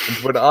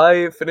when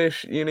I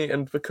finish uni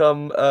and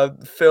become a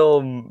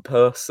film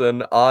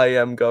person, I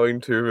am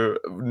going to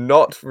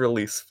not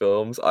release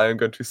films. I am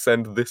going to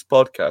send this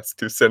podcast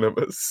to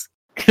cinemas.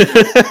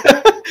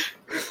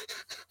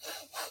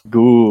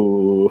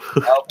 Goo.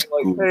 I'll be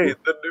like, hey,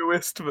 the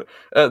newest.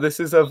 This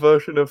is a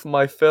version of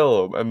my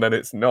film, and then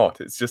it's not.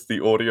 It's just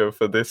the audio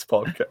for this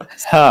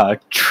podcast. Ha!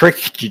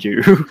 Tricked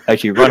you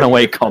as you run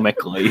away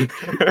comically.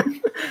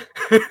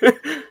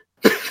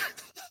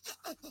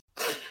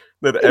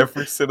 That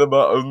every cinema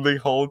only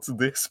holds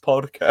this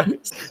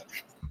podcast.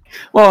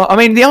 Well, I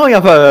mean, the only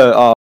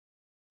other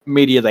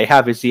media they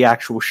have is the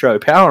actual show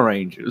Power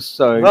Rangers.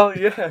 So Well,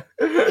 yeah,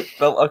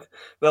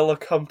 they'll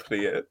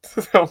accompany it.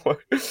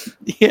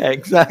 yeah,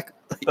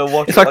 exactly. They'll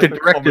watch It's like the a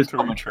director's commentary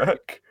commentary.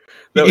 track.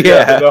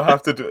 Yeah. They'll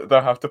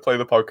have to play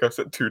the podcast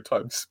at 2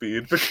 times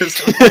speed because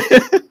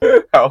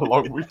of how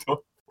long we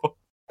talk,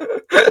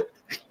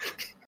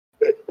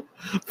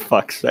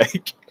 Fuck's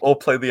sake. or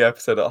play the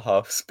episode at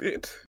half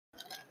speed.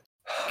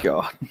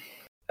 God.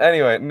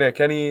 Anyway,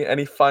 Nick,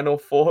 any final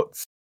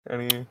thoughts?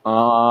 Any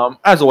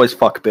As always,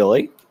 fuck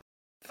Billy.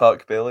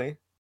 fuck Billy?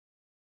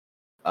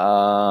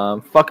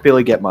 Fuck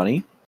Billy, get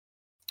money.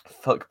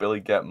 Fuck Billy,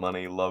 get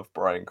money. Love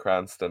Bryan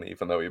Cranston,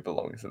 even though he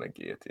belongs in a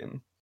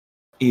guillotine.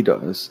 He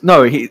does.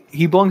 No, he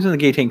belongs in the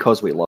guillotine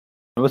because we love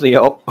him. The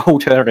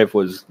alternative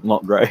was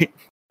not great.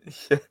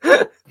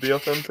 The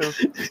alternative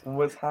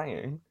was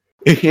hanging.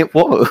 It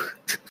was.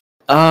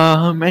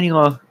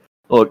 Anyway,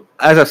 look,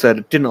 as I said,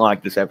 I didn't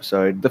like this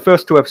episode. The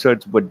first 2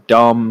 episodes were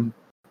dumb,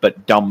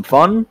 but dumb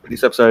fun.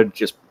 This episode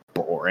just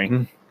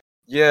boring.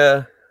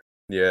 Yeah.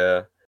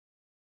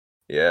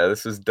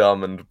 This is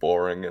dumb and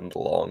boring and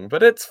long,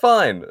 but it's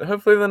fine.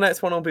 Hopefully the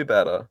next one will be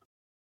better.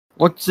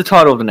 What's the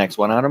title of the next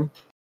one, Adam?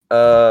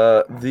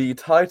 The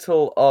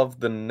title of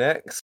the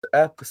next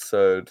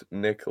episode,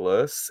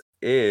 Nicholas,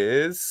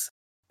 is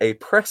A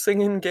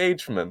Pressing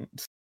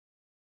Engagement.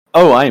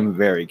 Oh, I am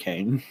very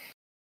keen.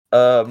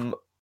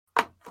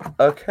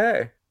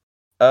 Okay.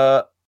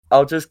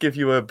 I'll just give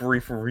you a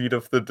brief read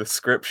of the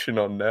description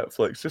on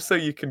Netflix, just so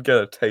you can get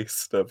a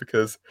taster,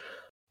 because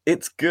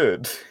it's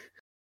good.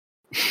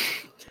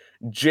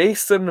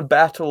 Jason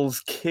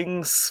battles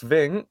King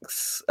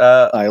Sphinx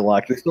I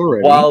like this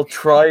already. while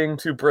trying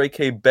to break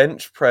a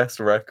bench press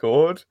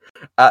record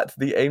at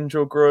the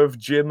Angel Grove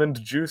Gym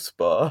and Juice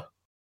Bar.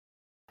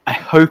 I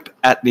hope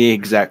at the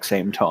exact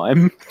same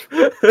time.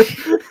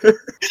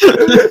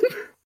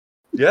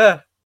 Yeah,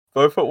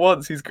 both at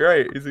once. He's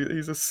great.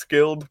 He's a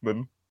skilled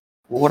man.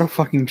 What a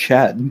fucking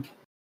Chad.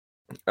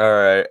 All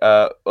right.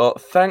 Well,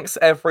 thanks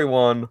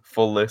everyone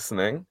for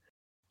listening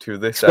to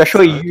this.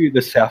 Especially episode. you,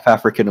 the South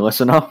African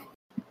listener.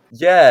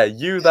 Yeah,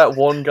 you, that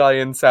one guy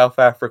in South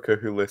Africa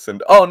who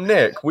listened. Oh,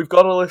 Nick, we've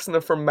got a listener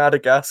from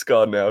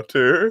Madagascar now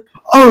too.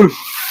 Oh,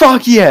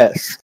 fuck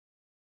yes!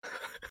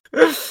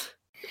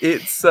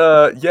 It's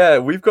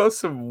we've got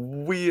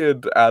some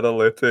weird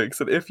analytics,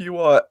 and if you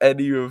are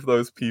any of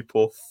those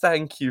people,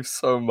 thank you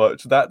so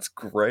much. That's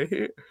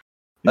great.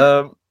 We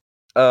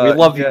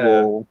love you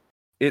all.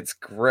 It's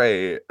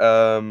great.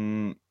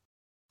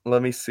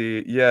 Let me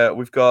see. Yeah,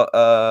 we've got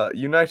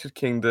United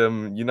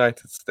Kingdom,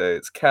 United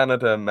States,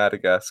 Canada,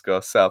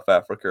 Madagascar, South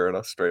Africa, and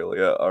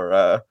Australia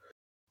are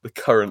the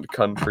current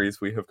countries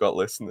we have got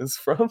listeners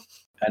from.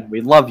 And we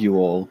love you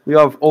all. We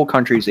love all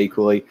countries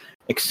equally,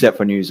 except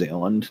for New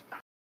Zealand.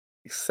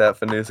 Except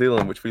for New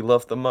Zealand, which we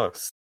love the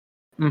most.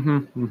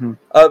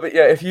 But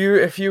yeah, if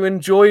you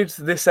enjoyed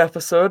this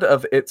episode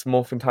of It's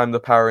Morphin Time, the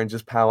Power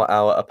Rangers Power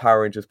Hour, a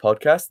Power Rangers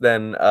podcast,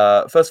 then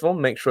first of all,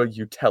 make sure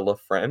you tell a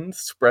friend,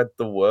 spread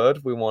the word.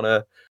 We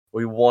want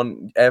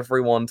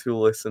everyone to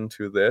listen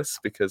to this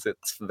because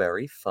it's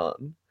very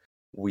fun.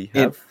 We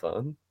have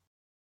fun.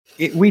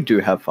 We do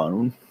have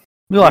fun.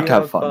 We like to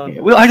have fun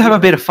here. We like to have a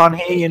bit of fun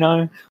here, you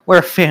know. We're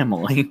a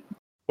family.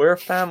 We're a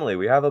family.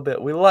 We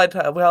like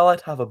to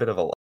have a bit of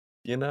a laugh,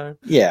 you know?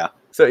 Yeah.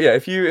 So yeah,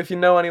 if you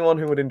know anyone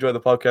who would enjoy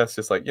the podcast,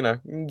 just like, you know,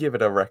 give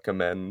it a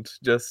recommend.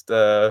 Just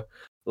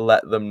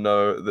let them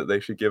know that they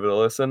should give it a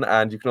listen.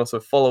 And you can also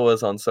follow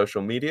us on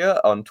social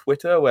media. On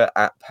Twitter, we're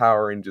at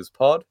Power Rangers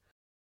Pod.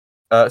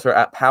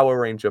 At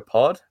Power Ranger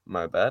Pod.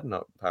 My bad,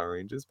 not Power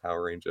Rangers,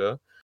 Power Ranger.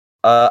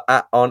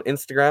 On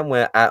Instagram,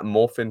 we're at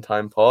Morphin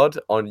Time Pod.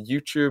 On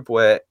YouTube,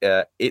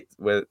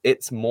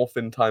 it's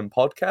Morphin Time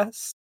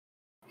Podcast.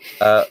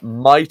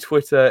 My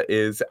Twitter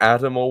is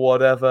Adam or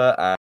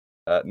whatever.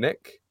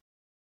 Nick.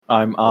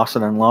 I'm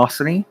Arson and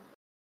Larceny.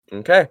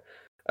 Okay.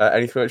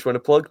 Anything else you want to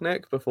plug,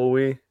 Nick, before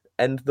we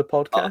end the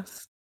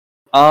podcast?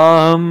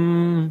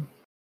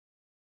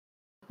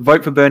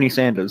 Vote for Bernie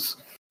Sanders,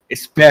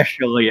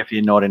 especially if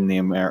you're not in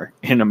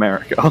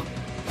America. Go,